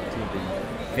sells it to the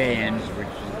fans, which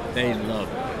they love.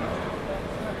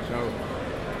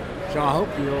 So I hope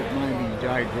you don't mind me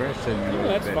digressing a little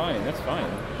bit. That's fine.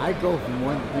 I go from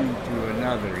one thing to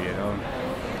another, you know.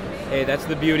 Hey, that's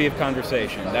the beauty of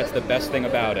conversation. That's the best thing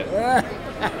about it.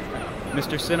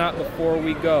 Mr. Sinnott, before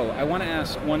we go, I want to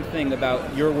ask one thing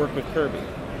about your work with Kirby.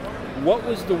 What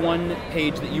was the one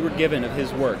page that you were given of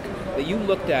his work that you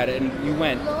looked at it and you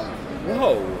went,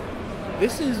 "Whoa,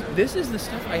 this is the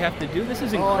stuff I have to do. This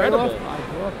is incredible."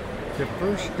 I love the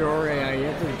first story I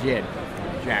ever did,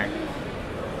 Jack.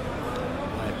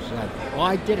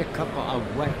 I did a couple of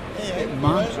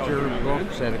monster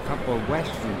books and a couple of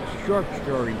westerns, short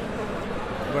stories,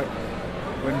 but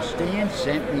when Stan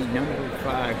sent me number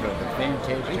 5 of the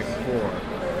Fantastic Four,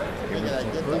 it was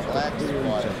the first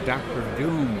appearance of Dr.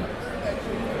 Doom.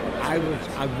 I was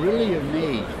really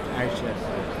amazed. I said,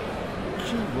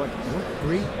 "Gee, what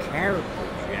great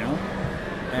characters, you know?"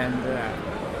 And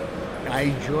I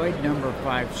enjoyed number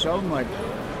 5 so much.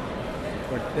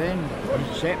 But then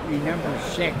he sent me number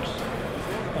 6,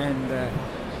 and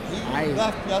I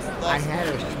had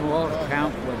a small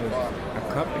account with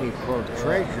a company called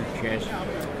Treasure Chest,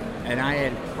 and I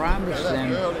had promised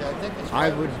them I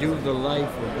would do the life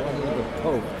of one of the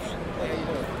popes.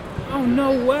 Oh,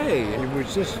 no way! It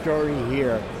was this story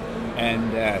here,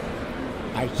 and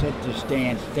I said to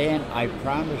Stan, I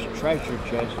promised Treasure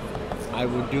Chest I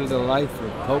would do the life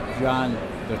of Pope John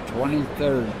the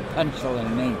 23rd, pencil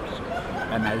and inks.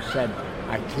 And I said,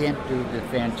 I can't do the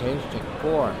Fantastic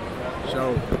Four.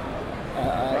 So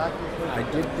I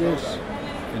did this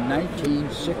in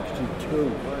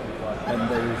 1962, and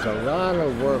there was a lot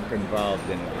of work involved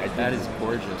in it. That is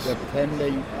gorgeous. The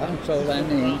pencil and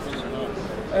inks,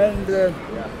 And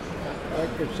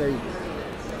like I say,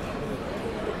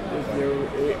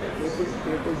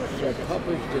 it was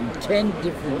published in 10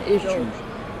 different issues.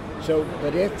 So,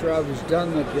 but after I was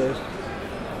done with this,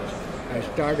 I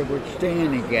started with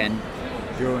Stan again,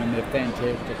 doing the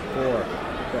Fantastic Four.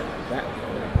 But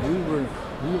we were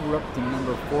up to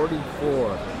number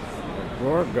 44,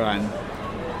 Gorgon,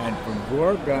 and from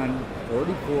Gorgon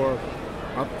 44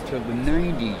 up to the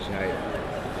 90s,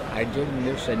 I didn't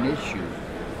miss an issue.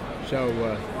 So,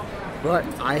 but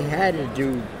I had to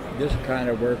do this kind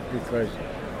of work because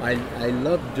I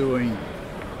love doing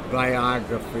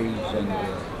biographies and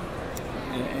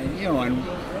you know, and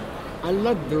I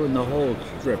love doing the whole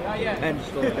strip, the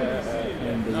pencil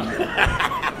and the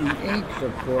inks,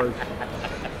 of course.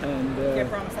 And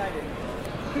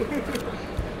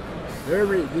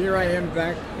there I am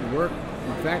back to work.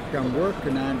 In fact, I'm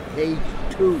working on page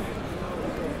 2,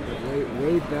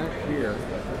 way back here.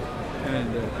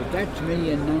 And but that's me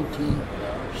in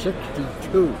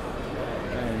 1962.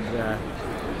 And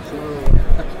so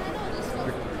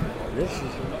this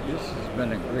has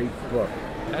been a great book.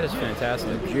 That is fantastic.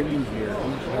 And Jimmy's here.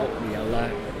 He's helped me a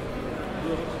lot.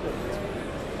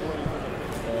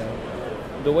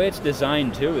 The way it's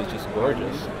designed too is just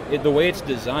gorgeous. The way it's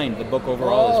designed, the book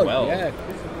overall as well. Yeah.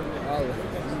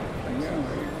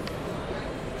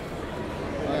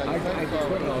 I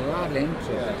put a lot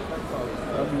into it.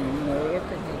 I mean, you know, look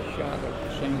at this shot of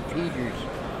St. Peter's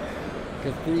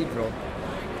Cathedral.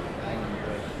 And,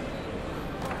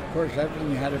 of course,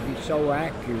 everything had to be so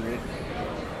accurate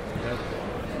that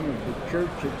the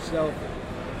church itself,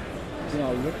 you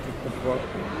know, looked at the book.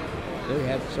 They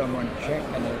had someone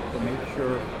checking it to make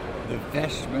sure the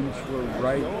vestments were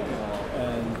right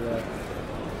and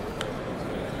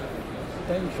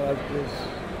things like this.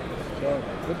 So,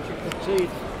 but you can see, I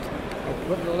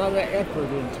put a lot of effort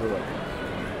into it.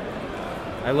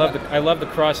 I love the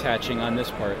cross hatching on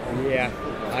this part. Yeah,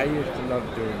 I used to love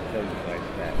doing things like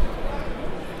that.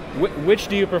 Which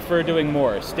do you prefer doing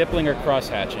more, stippling or cross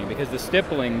hatching? Because the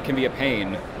stippling can be a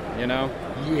pain, you know?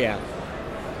 Yeah.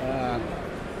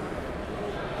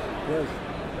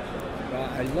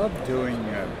 I love doing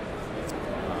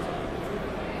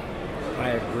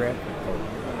biographical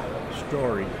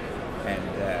story, and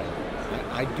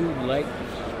I do like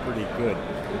this is pretty good.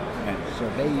 And so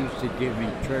they used to give me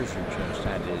treasure chests.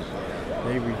 That is,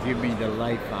 they would give me the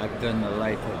life. I've done the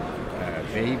life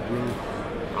of Babe Ruth,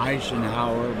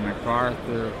 Eisenhower,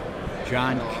 MacArthur,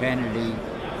 John Kennedy,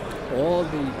 all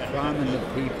the prominent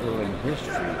people in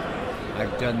history.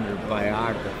 I've done their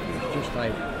biographies, just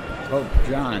like Pope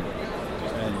John.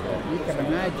 And you can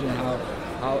imagine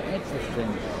how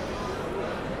interesting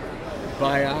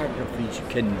biographies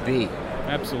can be.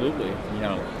 Absolutely. You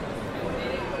know.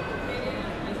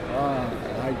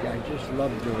 I just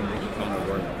love doing this kind of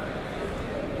work.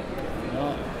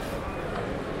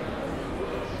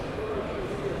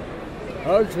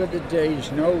 Those were the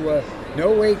days,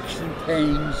 no aches and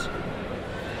pains.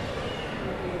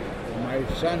 My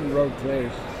son wrote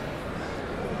this.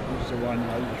 He's the one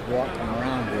I was walking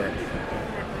around with.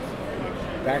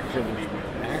 Actually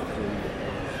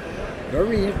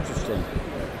very interesting.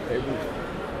 It was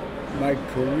my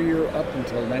career up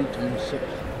until 1960.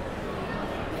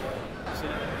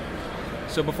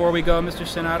 So before we go, Mr.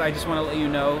 Sinnott, I just want to let you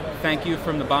know, thank you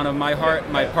from the bottom of my heart,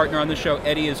 my partner on the show,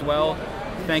 Eddie, as well.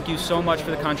 Thank you so much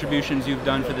for the contributions you've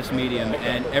done for this medium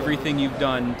and everything you've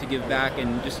done to give back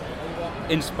and just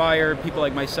inspire people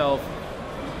like myself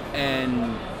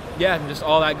and, yeah, just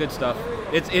all that good stuff.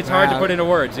 It's hard to put into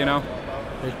words, you know?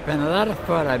 It's been a lot of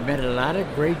fun. I've met a lot of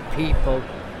great people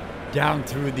down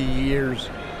through the years.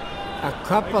 A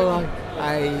couple I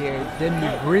didn't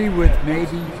agree with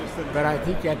maybe, but I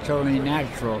think that's only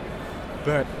natural.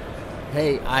 But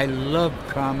hey, I love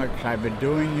comics. I've been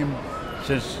doing them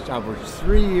since I was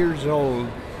 3 years old.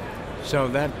 So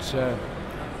that's,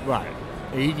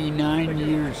 89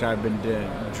 years I've been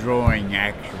drawing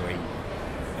actually.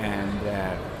 And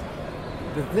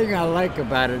the thing I like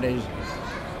about it is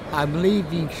I'm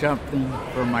leaving something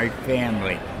for my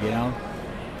family, you know.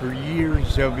 For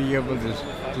years they'll be able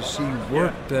to see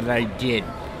work that I did.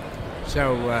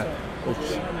 So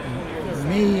it's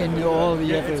me and all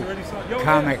the other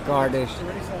comic artists,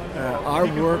 our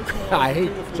work, I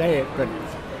hate to say it, but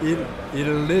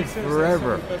it'll live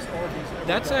forever.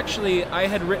 That's actually, I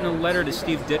had written a letter to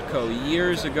Steve Ditko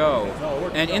years ago,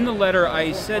 and in the letter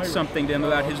I said something to him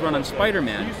about his run on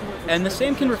Spider-Man, and the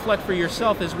same can reflect for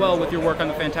yourself as well with your work on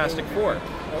the Fantastic Four.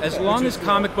 As long as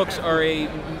comic books are a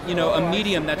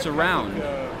medium that's around,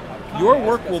 your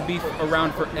work will be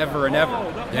around forever and ever.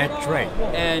 That's right.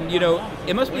 And,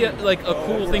 it must be like a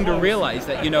cool thing to realize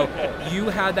that, you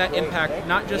had that impact,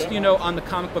 not just, on the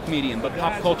comic book medium, but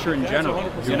pop culture in general.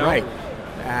 You're right.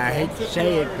 I hate to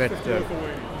say it, but,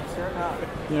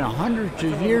 hundreds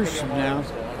of years from now,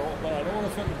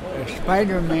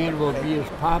 Spider-Man will be as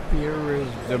popular as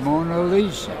the Mona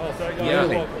Lisa. Yeah.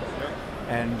 Really.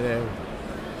 And,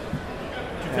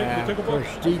 of course,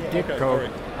 Steve Ditko,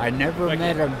 I never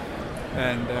met him,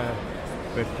 and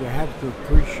but you have to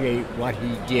appreciate what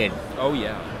he did. Oh,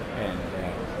 yeah. And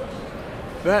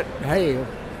but hey,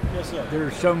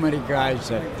 there's so many guys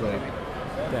that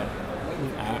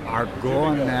are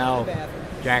gone now.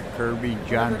 Jack Kirby,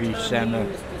 John B.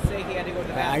 Sinnott.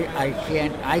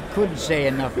 I couldn't say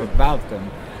enough about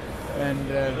them, and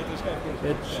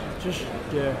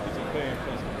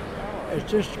it's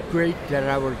just great that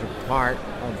I was a part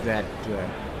of that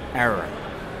era,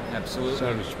 Absolutely.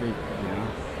 so to speak.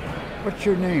 What's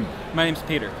your name? My name's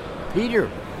Peter.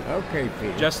 Peter. Okay,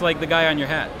 Peter. Just like the guy on your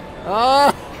hat.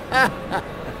 Oh.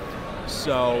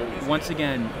 So, once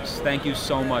again, thank you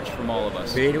so much from all of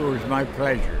us. Peter, it was my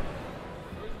pleasure.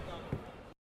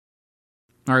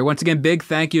 All right, once again, big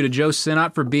thank you to Joe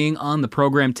Sinnott for being on the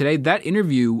program today. That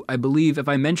interview, I believe, if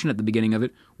I mentioned at the beginning of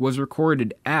it, was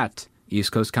recorded at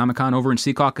East Coast Comic Con over in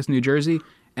Secaucus, New Jersey.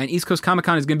 And East Coast Comic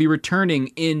Con is going to be returning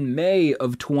in May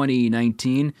of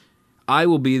 2019. I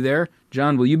will be there.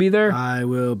 John, will you be there? I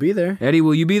will be there. Eddie,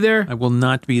 will you be there? I will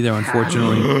not be there,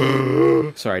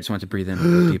 unfortunately. Sorry, I just wanted to breathe in a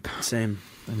little deep. Same.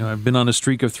 I know I've been on a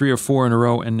streak of 3 or 4 in a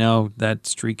row, and now that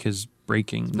streak is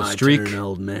breaking. My Streak turn,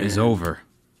 old man. is over.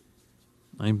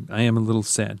 I am a little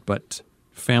sad, but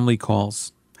family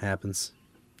calls. Happens.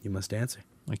 You must answer.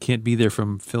 I can't be there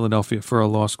from Philadelphia for a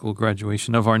law school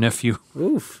graduation of our nephew.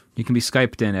 Oof. You can be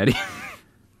Skyped in, Eddie.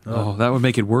 Oh, that would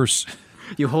make it worse.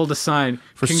 You hold a sign.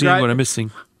 For seeing what I'm missing.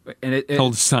 And it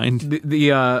Hold signed.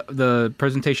 the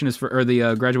presentation is for, or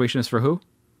the graduation is for who?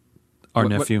 Our what-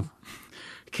 nephew.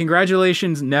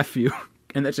 Congratulations, nephew.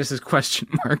 And that's just his question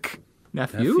mark.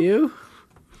 Nephew? Nephew?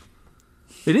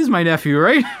 It is my nephew,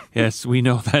 right? Yes, we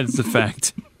know that is a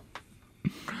fact.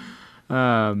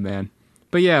 Oh, man.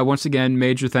 But yeah, once again,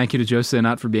 major thank you to Joe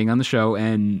Sinnott for being on the show.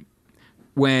 And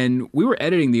when we were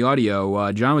editing the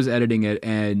audio, John was editing it,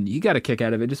 and he got a kick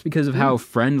out of it just because of how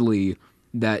friendly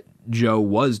that Joe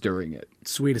was during it.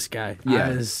 Sweetest guy.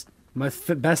 Yeah. My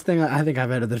best thing I think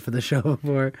I've edited for the show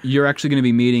before. You're actually going to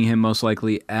be meeting him most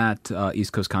likely at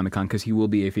East Coast Comic Con because he will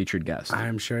be a featured guest.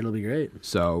 I'm sure it'll be great.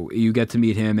 So you get to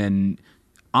meet him, and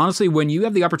honestly, when you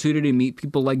have the opportunity to meet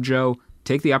people like Joe,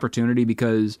 take the opportunity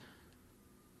because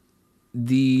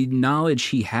the knowledge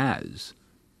he has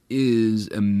is,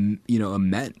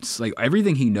 immense. Like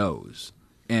everything he knows,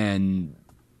 and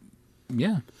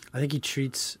yeah, I think he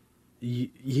treats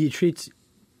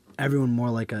everyone more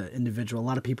like an individual. A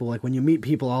lot of people, like when you meet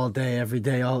people all day, every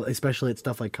day, especially at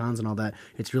stuff like cons and all that,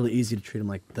 it's really easy to treat him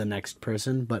like the next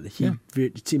person. But he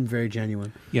seemed very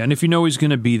genuine. Yeah, and if you know he's going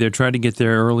to be there, try to get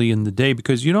there early in the day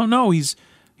because you don't know he's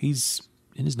in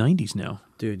his 90s now.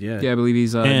 Dude, yeah. I believe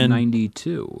he's And-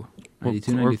 92,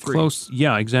 92, or 93. close.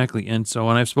 Yeah, exactly. And so,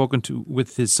 and I've spoken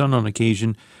with his son on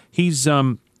occasion. He's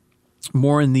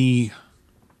more in the,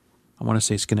 I want to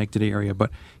say Schenectady area,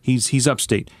 but he's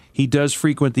upstate. He does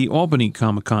frequent the Albany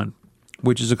Comic Con,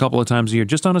 which is a couple of times a year,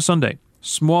 just on a Sunday.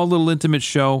 Small little intimate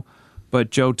show, but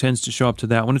Joe tends to show up to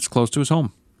that when it's close to his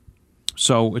home.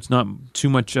 So it's not too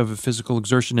much of a physical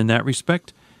exertion in that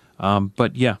respect.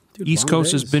 But yeah, Dude, East long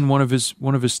Coast has days. been one of his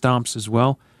stomps as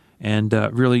well, and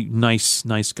really nice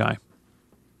guy.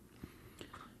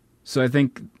 So I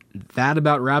think that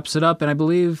about wraps it up, and I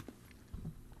believe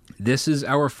this is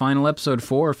our final episode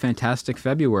for Fantastic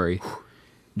February.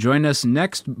 Join us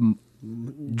next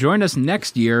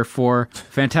year for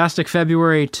Fantastic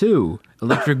February 2,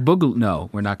 Electric Boogaloo. No,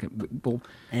 we're not going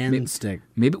And stick.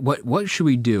 Maybe what should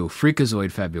we do?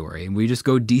 Freakazoid February, and we just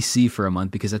go DC for a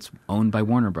month because that's owned by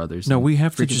Warner Brothers. No, and we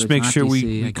have to just Freakazoid's make not sure DC, I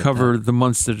we get cover that. the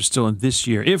months that are still in this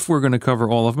year. If we're going to cover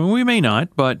all of them, we may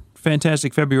not, but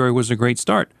Fantastic February was a great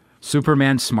start.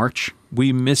 Superman Smarch.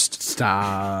 We missed.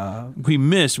 Stop. We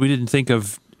didn't think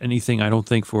of anything, I don't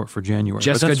think, for January. But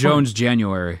Jessica that's Jones fine.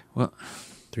 January. Well,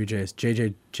 3 J's.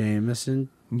 JJ Jameson.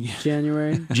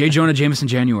 January. J. Jonah Jameson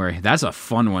January. That's a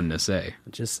fun one to say.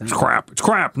 Just it's saying. crap. It's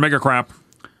crap. Mega crap.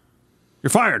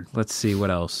 You're fired. Let's see what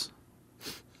else.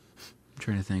 I'm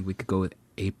trying to think. We could go with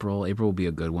April. April will be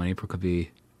a good one. April could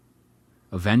be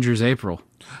Avengers April.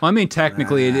 Well, I mean,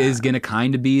 technically, it is going to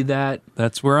kind of be that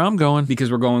That's where I'm going.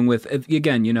 because we're going with,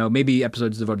 again, maybe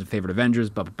episodes devoted to favorite Avengers,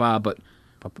 blah, blah, blah.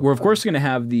 But we're, of course, going to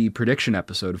have the prediction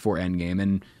episode for Endgame,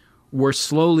 and we're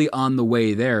slowly on the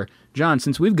way there. John,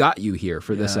 since we've got you here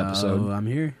for this Oh, episode, I'm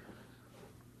here.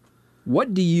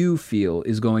 what do you feel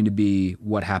is going to be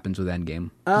what happens with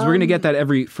Endgame? Because we're going to get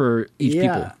that for each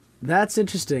people. That's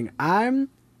interesting.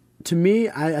 To me,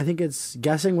 I think it's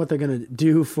guessing what they're gonna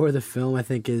do for the film. I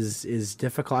think is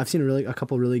difficult. I've seen a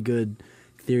couple really good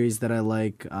theories that I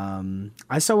like.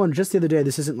 I saw one just the other day.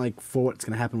 This isn't like for what's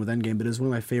gonna happen with Endgame, but it was one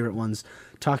of my favorite ones,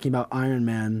 talking about Iron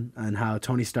Man and how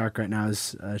Tony Stark right now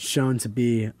is shown to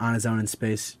be on his own in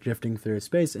space, drifting through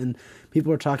space, and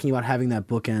people are talking about having that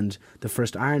bookend the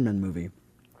first Iron Man movie.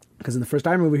 Because in the first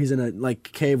Iron Man movie, he's in a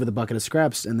cave with a bucket of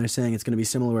scraps, and they're saying it's going to be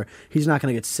similar, where he's not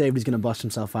going to get saved, he's going to bust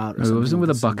himself out. It wasn't with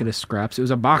a bucket of scraps; it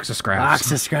was a box of scraps.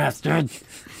 Box of scraps, dude.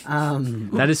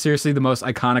 That is seriously the most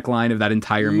iconic line of that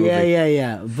entire movie.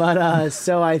 Yeah. But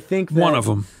so I think that One of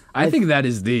them. I think that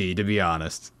is to be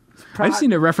honest. I've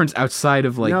seen a reference outside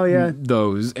of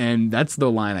those, and that's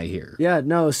the line I hear. Yeah,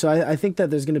 no. So I think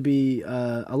that there's going to be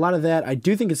a lot of that. I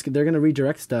do think they're going to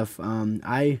redirect stuff.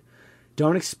 I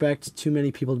don't expect too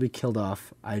many people to be killed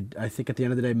off. I think at the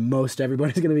end of the day, most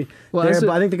everybody's going to be there. But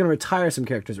I think they're going to retire some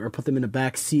characters or put them in a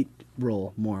back seat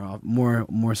role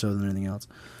more so than anything else.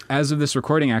 As of this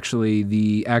recording, actually,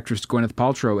 the actress Gwyneth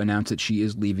Paltrow announced that she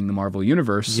is leaving the Marvel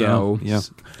Universe. So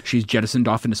she's jettisoned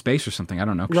off into space or something. I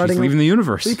don't know. She's leaving the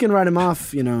universe. You can write him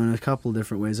off, in a couple of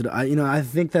different ways. I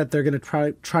think that they're going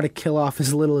to try to kill off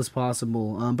as little as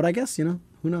possible. But I guess, who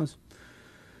knows?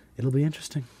 It'll be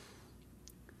interesting.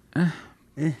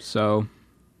 So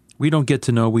we don't get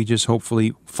to know. We just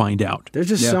hopefully find out. There's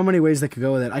just so many ways that could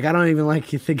go with it. Like, I don't even like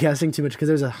the guessing too much because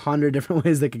there's 100 different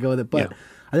ways that could go with it. But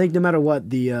I think no matter what,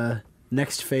 the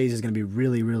next phase is going to be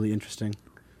really, really interesting.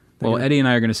 Eddie and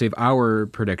I are going to save our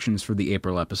predictions for the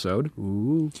April episode.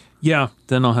 Ooh. Yeah,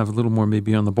 then I'll have a little more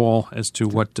maybe on the ball as to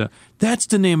what... that's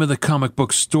the name of the comic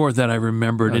book store that I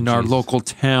remembered in our local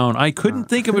town. I couldn't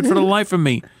think of it for the life of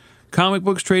me. Comic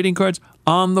books, trading cards,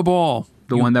 on the ball.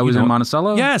 The one that was in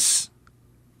Monticello? Yes.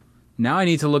 Now I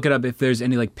need to look it up if there's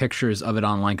any pictures of it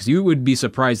online, because you would be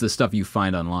surprised the stuff you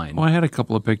find online. Well, I had a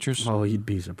couple of pictures. Oh, you'd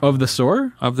be surprised. Of the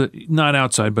store? Not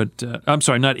outside, but... I'm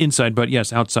sorry, not inside, but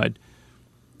yes, outside.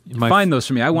 Find those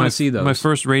for me. I want to see those. My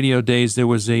first radio days, there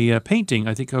was a painting,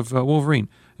 I think, of Wolverine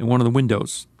in one of the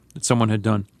windows that someone had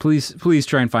done. Please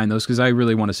try and find those, because I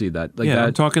really want to see that.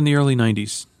 I'm talking the early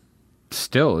 90s.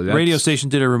 Still, radio station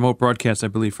did a remote broadcast, I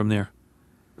believe, from there.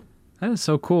 That is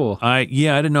so cool. I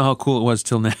didn't know how cool it was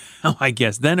till now, I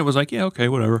guess. Then it was like, yeah, okay,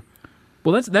 whatever.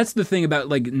 Well, that's the thing about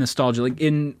nostalgia.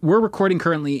 We're recording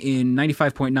currently in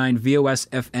 95.9 VOS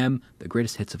FM, the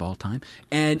greatest hits of all time.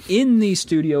 And in the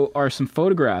studio are some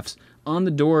photographs. On the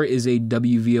door is a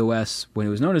WVOS, when it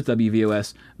was known as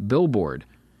WVOS, billboard.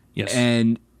 Yes.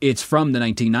 And it's from the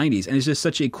 1990s, and it's just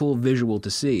such a cool visual to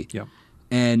see. Yeah.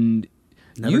 And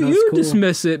you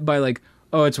dismiss it by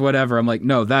oh, it's whatever. I'm like,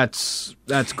 no, that's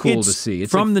cool to see.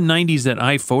 It's from the 90s that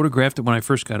I photographed it when I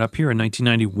first got up here in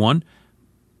 1991.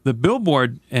 The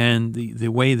billboard and the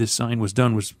way the sign was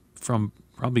done was from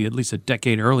probably at least a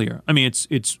decade earlier. I mean,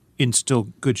 it's in still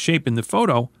good shape in the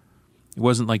photo. It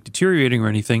wasn't deteriorating or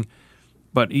anything,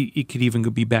 but it could even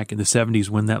be back in the 70s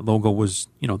when that logo was,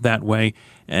 that way,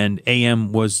 and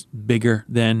AM was bigger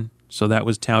then, so that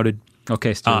was touted.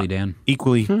 Okay, Steely Dan.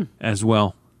 Equally as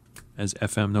well as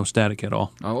FM, no static at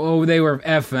all. Oh, they were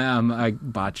FM. I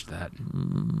botched that.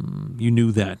 You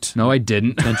knew that. No, I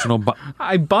didn't. Intentional.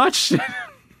 I botched it.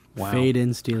 Wow. Fade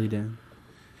in, Steely Dan.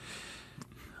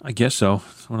 I guess so.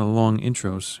 It's one of the long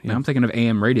intros. Yeah. I'm thinking of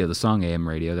AM Radio, the song AM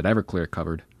Radio that Everclear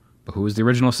covered. But who was the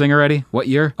original singer, Eddie? What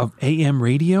year? Of AM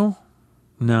Radio?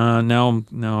 No, now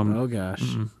I'm... Oh, gosh.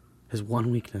 His one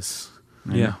weakness.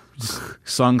 Yeah.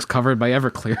 Songs covered by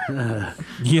Everclear.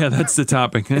 Yeah, that's the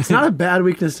topic. It's not a bad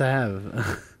weakness to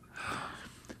have.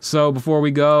 So before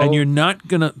we go... And you're not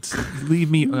going to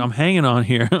leave me... I'm hanging on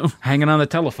here. Hanging on the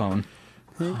telephone.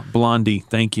 Blondie,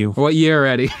 thank you. What year,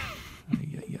 Eddie?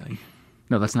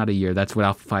 No, that's not a year. That's what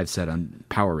Alpha 5 said on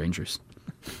Power Rangers.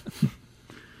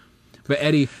 But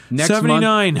Eddie, next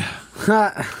 79. month...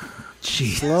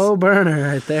 Jeez. Slow burner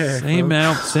right there.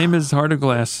 Same as Heart of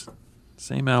Glass.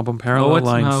 Same album, Parallel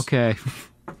Lines. Okay.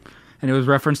 And it was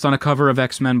referenced on a cover of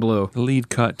X-Men Blue. The lead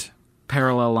cut.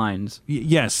 Parallel Lines.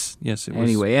 Yes, it was.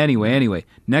 Anyway.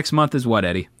 Next month is what,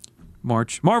 Eddie?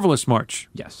 March. Marvelous March.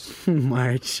 Yes.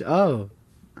 March. Oh.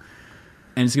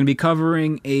 And it's going to be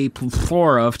covering a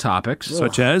plethora of topics.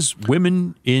 Such as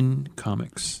women in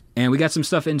comics. And we got some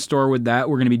stuff in store with that.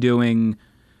 We're going to be doing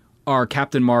our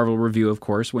Captain Marvel review, of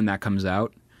course, when that comes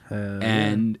out.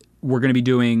 And we're going to be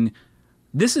doing...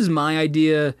 This is my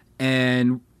idea,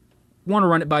 and want to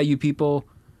run it by you people.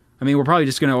 I mean, we're probably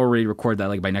just going to already record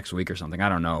that by next week or something. I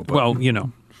don't know. But,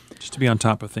 well, Just to be on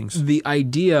top of things. The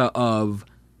idea of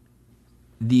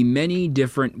the many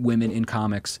different women in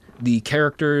comics, the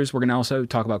characters, we're going to also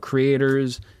talk about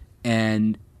creators,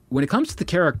 and when it comes to the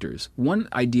characters, one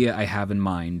idea I have in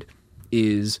mind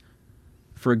is,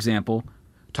 for example,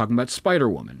 talking about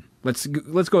Spider-Woman. Let's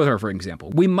go with her, for example.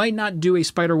 We might not do a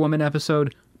Spider-Woman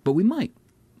episode, but we might.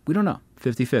 We don't know.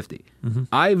 50-50. Mm-hmm.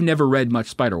 I've never read much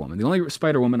Spider-Woman. The only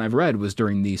Spider-Woman I've read was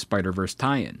during the Spider-Verse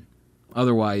tie-in.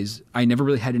 Otherwise, I never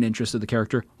really had an interest in the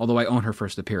character, although I own her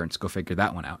first appearance. Go figure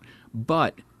that one out.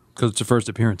 But... because it's a first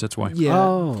appearance, that's why. Yeah.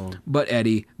 Oh. But,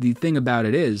 Eddie, the thing about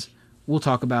it is, we'll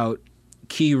talk about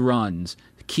key runs,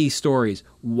 key stories,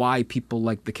 why people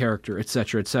like the character,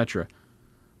 etc., etc.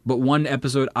 But one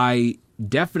episode I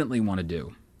definitely want to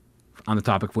do on the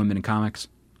topic of women in comics,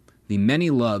 the many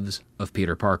loves of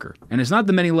Peter Parker. And it's not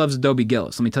the many loves of Dobie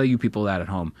Gillis. Let me tell you people that at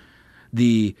home.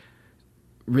 The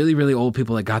really, really old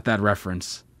people that got that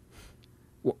reference.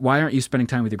 Why aren't you spending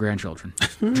time with your grandchildren?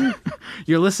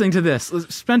 You're listening to this.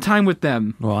 Spend time with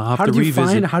them. Well, I'll have to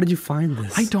revisit. How did you find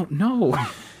this? I don't know.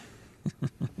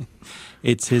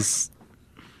 It's his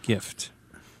gift.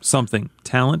 Something.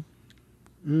 Talent?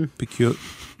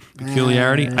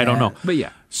 Peculiarity? I don't know. But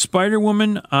yeah.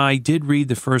 Spider-Woman, I did read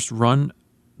the first run,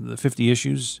 the 50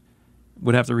 issues.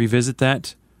 Would have to revisit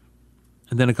that.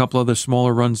 And then a couple other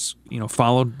smaller runs,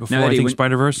 followed before now, Eddie, I think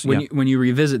Spider-Verse. When you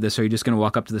revisit this, are you just going to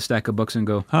walk up to the stack of books and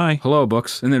go, "Hi, hello,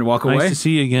 books," and then walk away? Nice to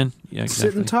see you again. Yeah,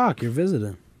 exactly. Sit and talk. You're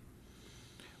visiting.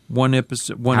 One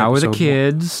episode. How are the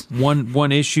kids?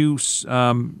 One issue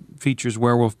features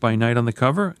Werewolf by Night on the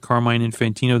cover. Carmine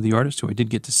Infantino, the artist, who I did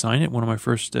get to sign it. One of my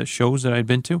first shows that I'd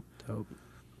been to. Dope.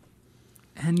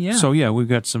 And yeah, so yeah, we've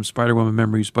got some Spider-Woman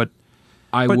memories, but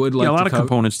I would like a lot to of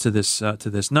components to this.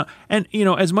 Not, and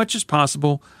as much as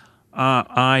possible,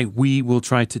 we will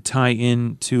try to tie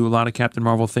in to a lot of Captain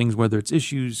Marvel things, whether it's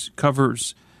issues,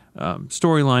 covers,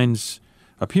 storylines,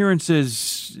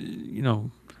 appearances.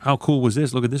 How cool was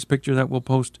this? Look at this picture that we'll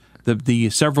post. The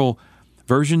several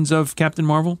versions of Captain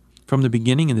Marvel from the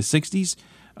beginning in the 60s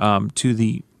to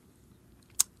the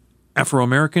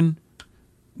Afro-American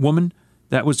woman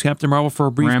that was Captain Marvel for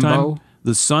a brief Rambeau. time.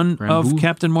 The son of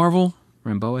Captain Marvel.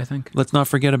 Rambeau, I think. Let's not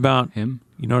forget about him.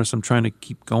 You notice I'm trying to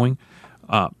keep going.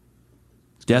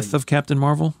 Death of Captain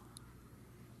Marvel.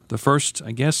 The first,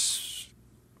 I guess,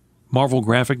 Marvel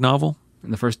graphic novel.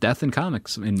 And the first death in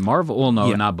comics in Marvel. Well,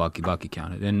 no, not Bucky. Bucky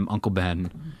counted. And Uncle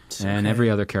Ben. And every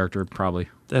other character, probably.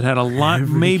 That had a lot,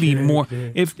 maybe more,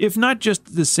 if not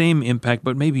just the same impact,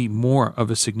 but maybe more of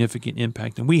a significant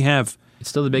impact. And we have... It's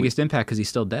still the biggest impact because he's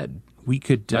still dead. We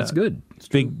could... That's good.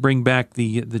 Bring back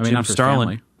the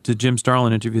Jim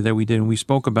Starlin interview that we did, and we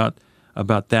spoke about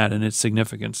that and its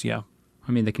significance, yeah.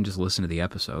 I mean, they can just listen to the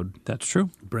episode. That's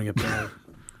true. Bring it back.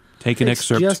 Take an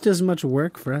excerpt. It's just as much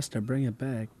work for us to bring it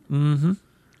back. Mm-hmm.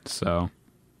 So,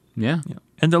 yeah.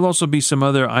 And there'll also be some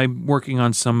other... I'm working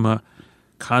on some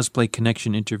cosplay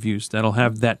connection interviews that'll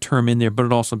have that term in there, but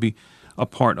it'll also be a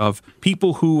part of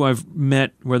people who I've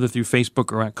met, whether through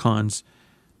Facebook or at cons,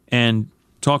 and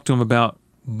talk to them about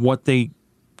what they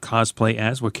cosplay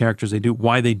as, what characters they do,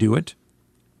 why they do it,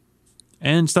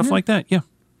 and stuff like that, yeah.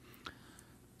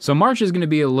 So March is going to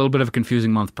be a little bit of a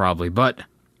confusing month probably, but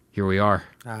here we are.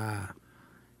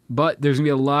 But there's going to be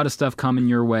a lot of stuff coming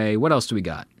your way. What else do we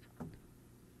got?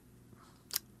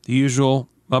 The usual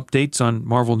updates on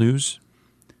Marvel news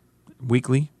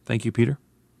weekly. Thank you, Peter.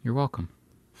 You're welcome.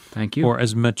 Thank you. Or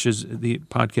as much as the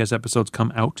podcast episodes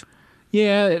come out.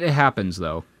 Yeah, it happens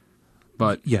though.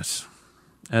 But yes,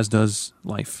 as does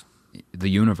life. The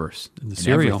universe. And the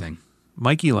cereal. Everything.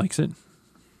 Mikey likes it.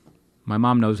 My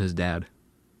mom knows his dad.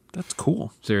 That's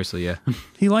cool. Seriously, yeah.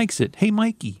 He likes it. Hey,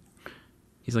 Mikey.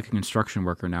 He's like a construction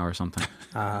worker now or something.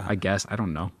 I guess. I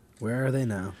don't know. Where are they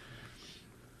now?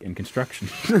 In construction.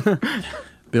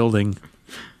 Building.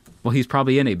 Well, he's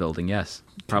probably in a building, yes.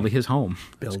 Probably his home.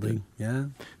 Building, yeah.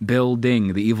 Bill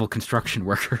Ding, the evil construction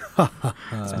worker.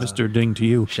 It's Mr. Ding to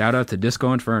you. Shout out to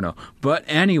Disco Inferno. But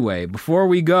anyway, before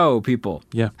we go, people.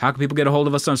 Yeah. How can people get a hold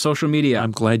of us on social media?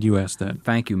 I'm glad you asked that.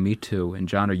 Thank you, me too. And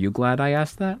John, are you glad I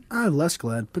asked that? I'm less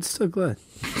glad, but still glad.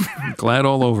 Glad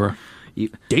all over.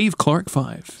 Dave Clark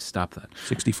 5. Stop that.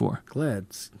 64. Glad.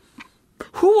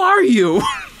 Who are you?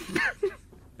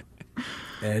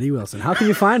 Eddie Wilson. How can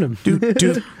you find him?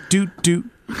 Doot.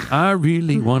 I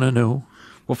really want to know.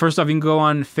 Well, first off, you can go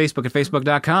on Facebook at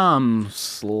facebook.com/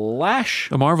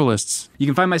 The Marvelists. You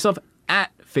can find myself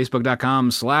at facebook.com/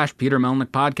 Peter Melnick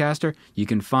Podcaster. You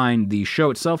can find the show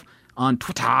itself on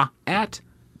Twitter at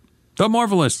The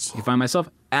Marvelists. You can find myself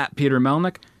at Peter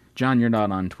Melnick. John, you're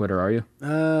not on Twitter, are you?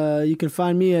 You can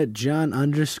find me at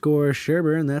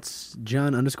John_Sherber, and that's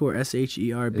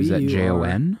John_SHERB. Is that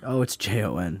Jon? Oh, it's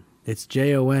JON. It's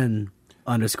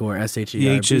JON_SHERB. The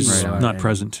H is Right. not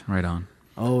present. Right on.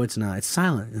 Oh, it's not. It's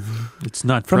silent. It's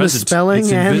not From the present. spelling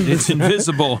it's, and- it's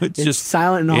invisible. It's, It's just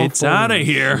silent in all It's out of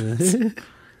forms. here.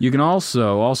 You can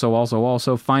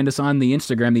also find us on the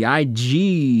Instagram, the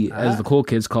IG, as the cool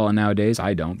kids call it nowadays.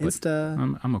 I don't, but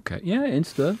Insta. I'm okay. Yeah,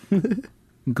 Insta.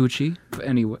 Gucci. But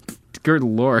anyway, good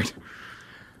Lord.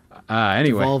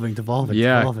 Anyway. Devolving.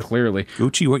 Yeah, clearly.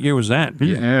 Gucci, what year was that?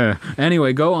 Yeah.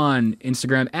 Anyway, go on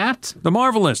Instagram at The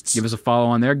Marvelists. Give us a follow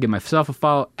on there. Give myself a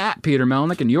follow at Peter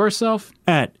Melnick and yourself.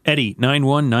 At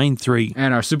Eddie9193.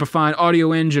 And our superfine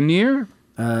audio engineer.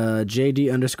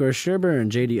 JD_Sherber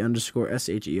and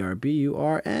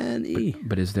JD_SHERBURNE.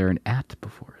 But is there an at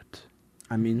before it?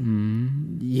 I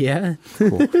mean, yeah.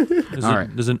 Cool. There's, All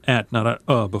right. there's an at, not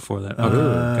a before that.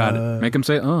 Okay, got it. Make them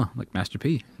say, like Master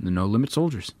P, the No Limit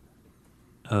Soldiers.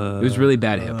 It was really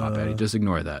bad hip-hop, Eddie. Just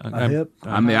ignore that.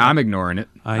 I'm ignoring it.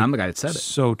 I'm the guy that said it.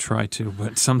 So try to,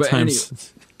 but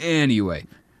sometimes... Anyway,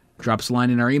 drop us a line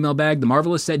in our email bag,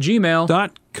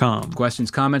 themarvelous@gmail.com.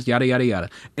 Questions, comments, yada, yada, yada.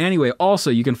 Anyway, also,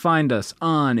 you can find us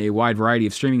on a wide variety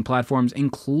of streaming platforms,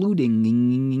 including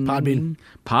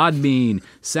Podbean,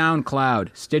 SoundCloud,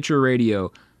 Stitcher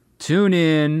Radio,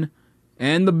 TuneIn,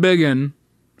 and the biggin,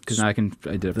 because I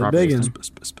did it properly.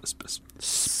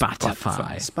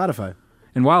 Spotify.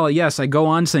 And while, yes, I go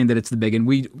on saying that it's the biggin,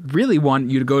 we really want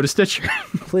you to go to Stitcher.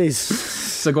 Please.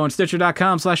 So go on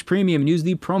Stitcher.com/premium and use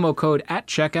the promo code at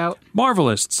checkout.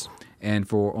 Marvelists. And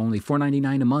for only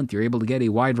 $4.99 a month, you're able to get a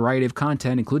wide variety of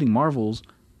content, including Marvel's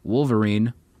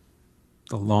Wolverine.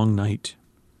 The Long Night.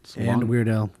 And Weird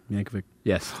Al Yankovic.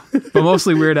 Yes. But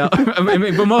mostly Weird Al.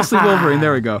 But mostly Wolverine.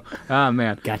 There we go. Oh,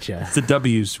 man. Gotcha. It's the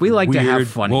W's. We like to have Weird,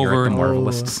 fun Wolverine. here at the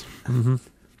Marvelists. Mm-hmm.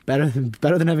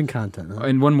 Better than having content. Huh?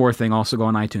 And one more thing, also go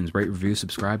on iTunes, rate, review,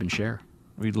 subscribe, and share.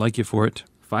 We'd like you for it.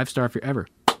 5-star if you're ever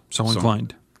So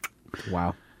inclined.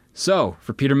 Wow. So,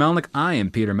 for Peter Melnick, I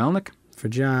am Peter Melnick. For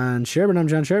John Sherburne, I'm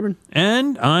John Sherburne.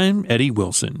 And I'm Eddie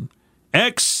Wilson.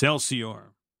 Excelsior.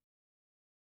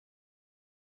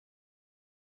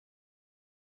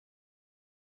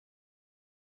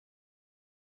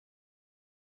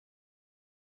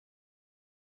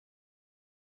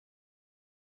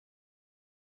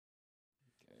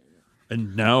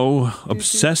 And now,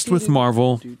 Obsessed with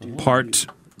Marvel, part...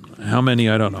 How many?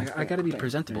 I don't know. I gotta be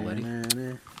presentable, Eddie.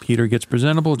 Peter gets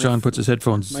presentable. John puts his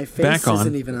headphones My face back on.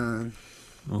 isn't even on.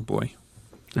 Oh, boy.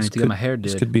 I need to get my hair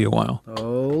This did. could be a while.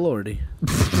 Oh, lordy.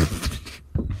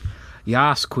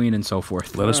 Yas, queen, and so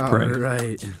forth. Let us pray. All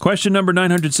right. Question number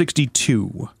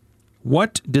 962.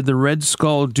 What did the Red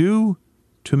Skull do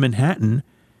to Manhattan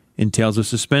in Tales of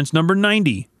Suspense number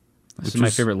 90? This is my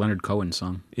favorite Leonard Cohen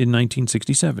song. In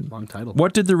 1967. Long title.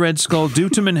 What did the Red Skull do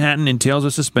to Manhattan in Tales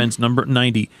of Suspense number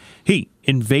 90? He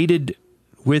invaded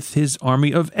with his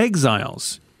army of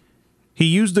exiles. He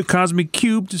used the cosmic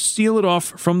cube to steal it off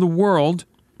from the world.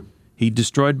 He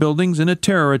destroyed buildings in a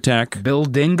terror attack. Bill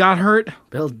Ding got hurt?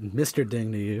 Build Mr.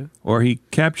 Ding to you. Or he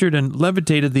captured and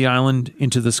levitated the island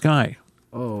into the sky.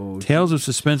 Oh. Tales of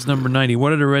Suspense number 90. What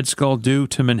did a Red Skull do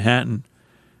to Manhattan?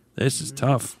 This is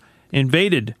tough.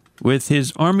 Invaded with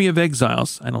his army of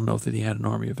exiles. I don't know if he had an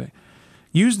army of exiles.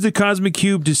 Used the cosmic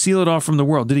cube to seal it off from the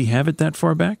world. Did he have it that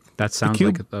far back? That sounds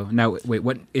like it, though. Now, wait,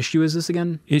 what issue is this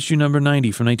again? Issue number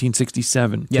 90 from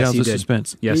 1967. Yes, Tales he of did.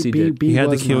 Suspense. Yes, he did. He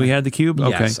had the cube. He had the cube?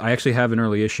 Okay. Yes, I actually have an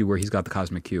early issue where he's got the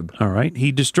cosmic cube. All right.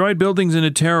 He destroyed buildings in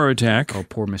a terror attack. Oh,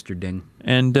 poor Mr. Ding.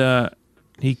 And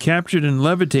he captured and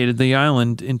levitated the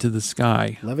island into the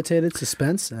sky. Levitated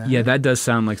suspense? Yeah, that does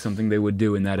sound like something they would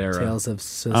do in that era. Tales of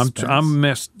Suspense. I'm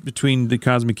messed between the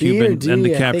cosmic B cube or and D? the I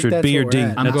think captured. that's B or what D. we're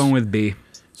at. I'm going with B.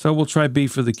 So we'll try B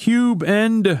for the cube,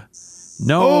 and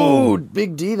no. Oh,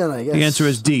 big D then, I guess. The answer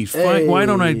is D. Hey. Why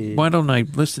don't I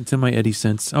listen to my Eddie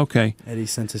sense? Okay. Eddie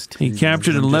sent his He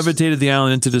captured and levitated the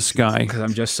island into the sky. Because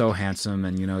I'm just so handsome,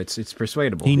 and it's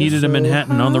persuadable. He needed a so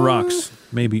Manhattan on the rocks.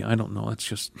 Maybe, I don't know. That's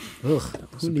just Ugh, was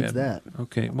who a needs bad that? one.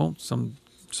 Okay, well, some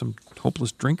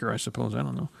hopeless drinker, I suppose. I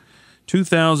don't know.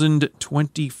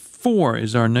 2024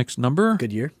 is our next number.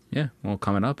 Good year. Yeah, well,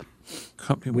 coming up. It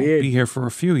won't Weird. be here for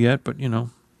a few yet, but It'll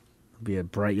be a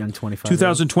bright young 25.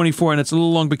 2024, and it's a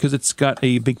little long because it's got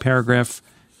a big paragraph,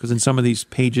 because in some of these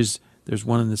pages, there's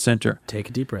one in the center. Take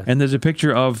a deep breath. And there's a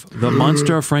picture of the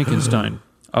monster of Frankenstein,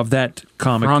 of that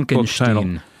comic book title.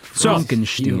 Frankenstein. So,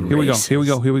 Frankenstein. here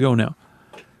we go now.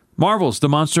 Marvel's The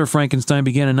Monster of Frankenstein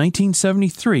began in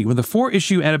 1973 with a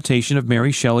 4-issue adaptation of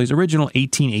Mary Shelley's original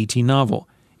 1818 novel.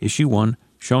 Issue 1,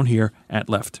 shown here at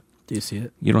left. Do you see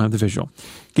it? You don't have the visual.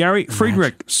 Gary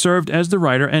Friedrich served as the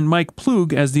writer and Mike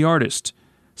Plug as the artist.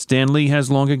 Stan Lee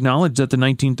has long acknowledged that the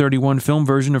 1931 film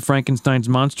version of Frankenstein's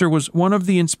monster was one of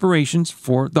the inspirations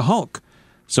for the Hulk.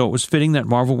 So it was fitting that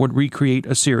Marvel would create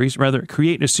a series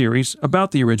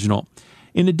about the original.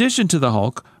 In addition to the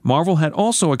Hulk, Marvel had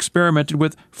also experimented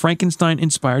with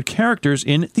Frankenstein-inspired characters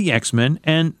in the X-Men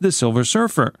and the Silver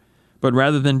Surfer. But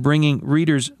rather than bringing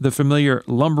readers the familiar,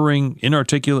 lumbering,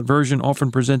 inarticulate version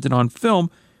often presented on film,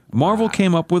 Marvel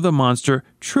came up with a monster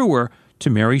truer to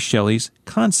Mary Shelley's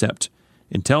concept: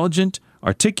 intelligent,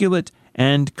 articulate,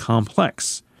 and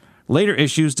complex. Later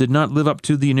issues did not live up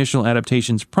to the initial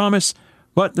adaptation's promise,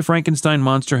 but the Frankenstein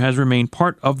monster has remained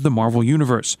part of the Marvel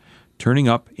Universe, turning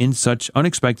up in such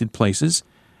unexpected places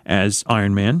as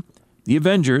Iron Man, the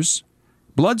Avengers,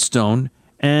 Bloodstone,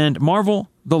 and Marvel: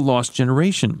 The Lost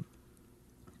Generation.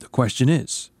 The question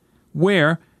is,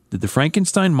 where did the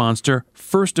Frankenstein monster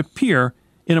first appear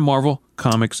in a Marvel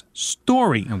Comics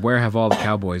story? And where have all the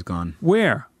cowboys gone?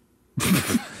 Where?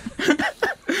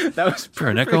 That was Is there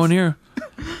an echo in here?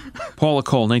 Paula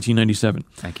Cole, 1997.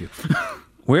 Thank you.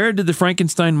 Where did the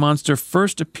Frankenstein monster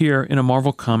first appear in a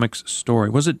Marvel Comics story?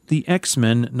 Was it the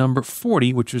X-Men number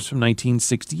 40, which was from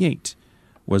 1968?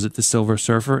 Was it the Silver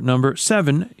Surfer number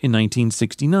 7 in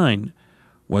 1969?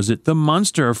 Was it the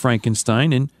Monster of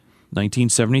Frankenstein in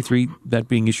 1973, that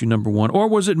being issue number 1? Or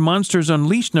was it Monsters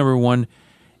Unleashed number 1,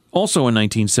 also in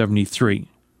 1973?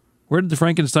 Where did the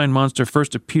Frankenstein monster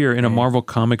first appear in a Marvel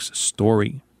Comics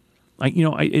story?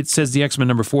 It says the X-Men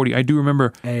number 40. I do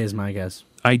remember... A is my guess.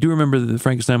 I do remember the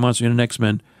Frankenstein monster in an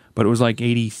X-Men, but it was like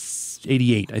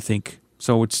 88, I think.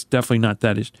 So it's definitely not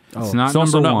that. It's not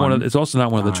number one. It's also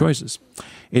not one of the choices.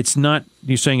 It's not...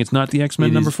 You're saying it's not the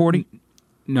X-Men number 40?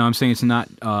 No, I'm saying it's not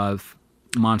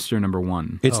Monster number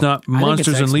 1. It's not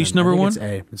Monsters Unleashed number 1? It's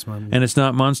A. It's and it's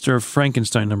not Monster of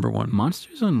Frankenstein number 1.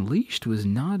 Monsters Unleashed was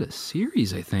not a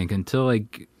series, I think, until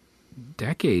like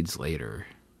decades later.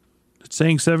 It's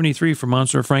saying 73 for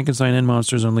Monster of Frankenstein and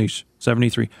Monsters Unleashed.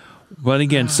 73. But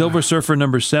again, Silver Surfer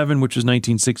number 7, which was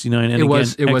 1969, and it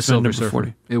was X-Men Silver number Surfer.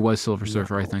 40. It was Silver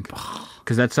Surfer, I think,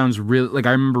 because that sounds real. Like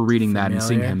I remember reading that and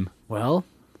seeing him. Well,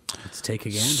 let's take a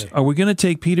gander. Are we going to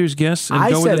take Peter's guess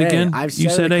and go with it again? You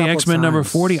said X-Men number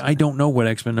 40. I don't know what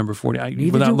X-Men number 40.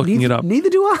 Without looking it up. Neither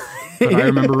do I. But I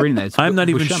remember reading that. I'm not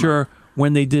even sure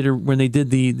when they did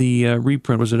the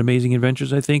reprint. Was it Amazing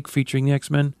Adventures? I think featuring the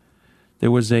X-Men. There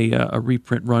was a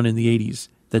reprint run in the 80s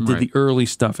that did the early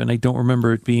stuff, and I don't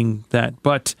remember it being that.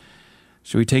 But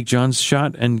should we take John's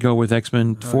shot and go with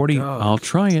X-Men 40? I'll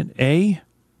try it. A?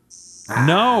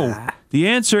 No. The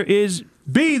answer is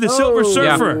B, the Silver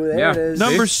Surfer. Yeah.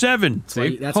 Number 7.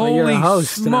 That's why Holy you're a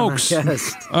host. smokes.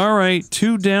 All right,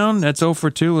 2 down. That's 0 for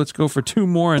 2. Let's go for 2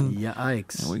 more. And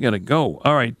Yikes. we got to go.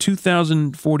 All right,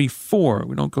 2044.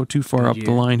 We don't go too far up the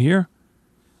line here.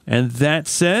 And that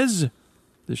says...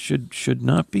 This should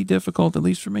not be difficult, at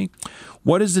least for me.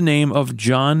 What is the name of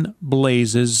John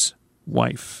Blaze's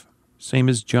wife? Same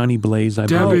as Johnny Blaze, I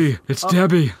believe. Debbie. It's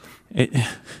Debbie.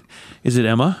 Is it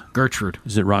Emma? Gertrude.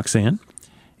 Is it Roxanne?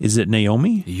 Is it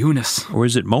Naomi? Eunice. Or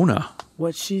is it Mona?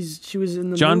 What she was in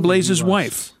the John movie Blaze's we watched.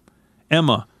 wife.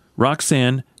 Emma,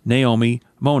 Roxanne, Naomi,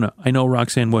 Mona. I know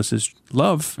Roxanne was his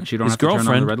love, She don't his have to girlfriend.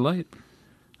 turn on the red light.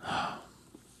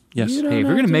 Yes. You don't Hey, if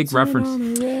you're have gonna make turn reference-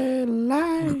 on the red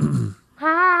light.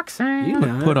 Roxanne. You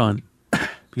know Put on.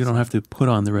 You don't have to put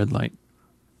on the red light.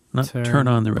 Not turn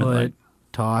on the red put, light.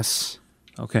 Toss.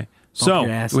 Okay. So,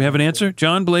 your ass do we have an in. answer?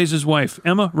 John Blaze's wife.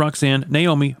 Emma, Roxanne,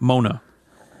 Naomi, Mona.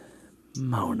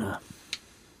 Mona.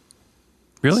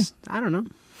 Really? I don't know.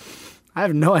 I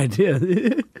have no idea.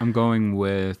 I'm going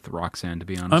with Roxanne, to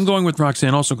be honest. I'm going with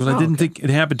Roxanne also because I didn't okay. think it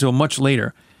happened till much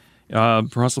later.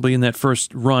 Possibly in that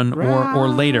first run or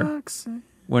later Roxanne.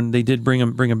 when they did bring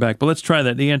him back. But let's try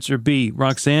that. The answer B.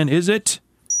 Roxanne, is it?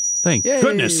 Thank Yay.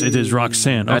 goodness it is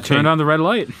Roxanne. I Okay. turned on the red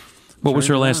light. What was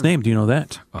her last name? Do you know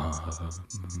that?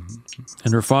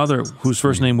 And her father, whose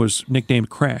first name was nicknamed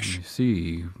Crash,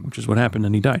 See, which is what happened,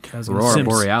 and he died. Aurora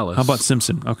Borealis. How about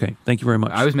Simpson? Okay, thank you very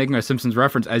much. I was making a Simpsons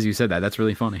reference as you said that. That's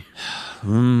really funny.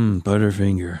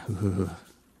 Butterfinger.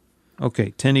 Okay,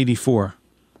 1084.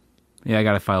 Yeah, I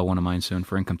got to file one of mine soon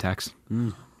for income tax.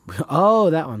 Oh,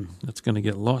 that one. That's going to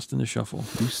get lost in the shuffle.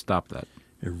 Do stop that.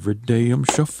 Every day I'm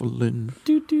shuffling.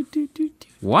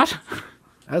 What?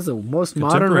 That's the most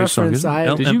modern Contemporary song, reference isn't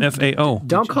it? I... LMFAO.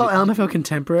 Don't call LMFAO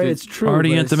contemporary. It's true. Party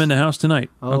but anthem in the house tonight.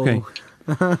 Oh. Okay.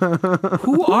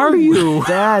 Who are you?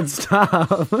 Dad, stop.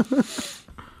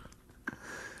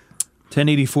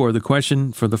 1084. The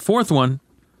question for the fourth one.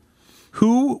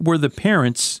 Who were the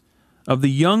parents of the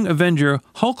young Avenger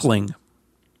Hulkling?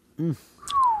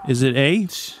 Is it A,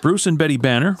 Bruce and Betty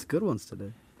Banner? It's good ones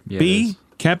today. Yeah, it B, is.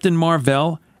 Captain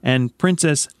Marvel and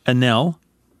Princess Annelle?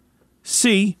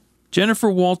 C, Jennifer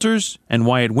Walters and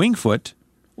Wyatt Wingfoot?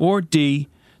 Or D,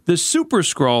 the Super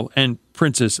Skrull and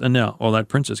Princess Annelle? Oh, that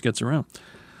princess gets around.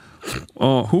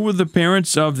 Oh, who were the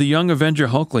parents of the young Avenger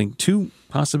Hulkling? 2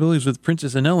 possibilities with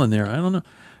Princess Annelle in there. I don't know.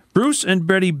 Bruce and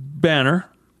Betty Banner,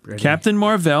 Captain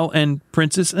Marvel and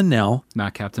Princess Annelle,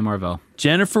 Not Captain Marvel.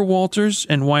 Jennifer Walters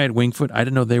and Wyatt Wingfoot. I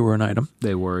didn't know they were an item.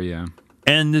 They were, yeah.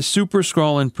 And the Super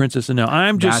Skrull and Princess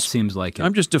Annelle. That seems like it.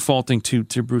 I'm just defaulting to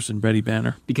Bruce and Betty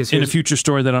Banner Because in a here's- future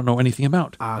story that I don't know anything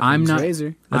about. I'm not.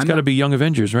 Razor. That's I'm got to not- be Young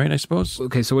Avengers, right? I suppose.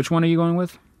 Okay, so which one are you going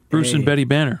with? Bruce and Betty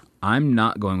Banner. I'm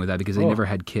not going with that because they never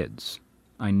had kids.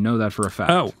 I know that for a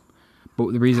fact. Oh,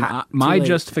 But the reason my late.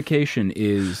 justification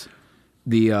is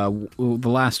the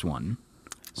last one.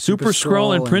 Super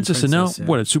Skrull and Princess Annelle. yeah.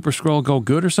 What, did Super Skrull go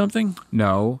good or something?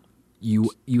 No,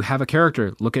 you have a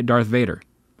character. Look at Darth Vader.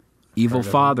 Evil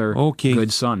father, Okay.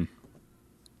 good son.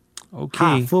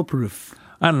 Okay. Foolproof.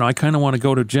 I don't know. I kind of want to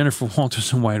go to Jennifer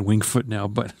Walters and Wyatt Wingfoot now,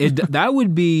 but That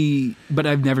would be, but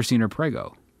I've never seen her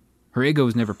prego. Her ego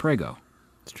was never prego.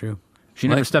 It's true. She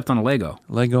never stepped on a Lego.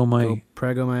 Lego my Go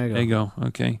Prego Mago. Lego.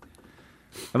 Okay.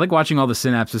 I like watching all the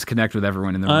synapses connect with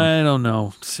everyone in the room. I don't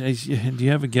know. Do you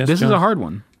have a guess? This is John? a hard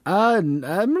one. I'm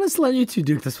gonna just let you two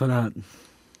duke this one out.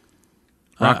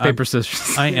 Rock, paper,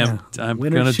 scissors. I am. I'm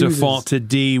Winner going to chooses. default to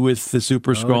D with the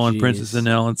Super Skrull and Princess geez.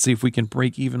 Annelle and see if we can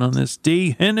break even on this.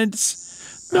 D, and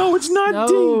it's not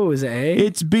No, D. is it A?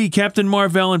 It's B, Captain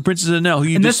Marvel and Princess Annelle. Who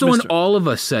you And that's the one dismissed- all of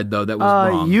us said, though, that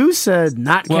was wrong. You said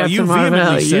not Well, Captain you Marvel.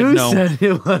 vehemently said You no. said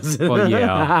it wasn't. Well,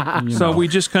 yeah. you So know, we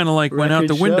just kind of like went out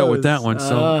the Record window with shows. that one.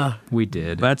 So we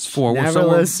did. that's 4. Never so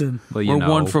listen. Well, you we're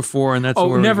know. 1 for 4, and that's Oh,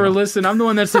 where we never go. listen. I'm the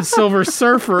one that said Silver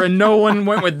Surfer, and no one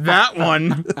went with that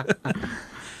one.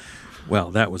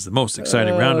 Well, that was the most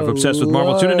exciting round of Obsessed with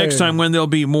Marvel. Tune in next time when there'll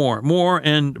be more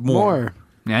and more. More.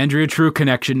 Andrea True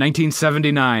Connection,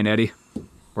 1979, Eddie.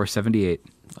 Or 78.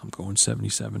 I'm going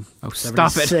 77. Oh,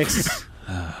 stop it. 76.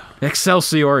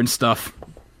 Excelsior and stuff.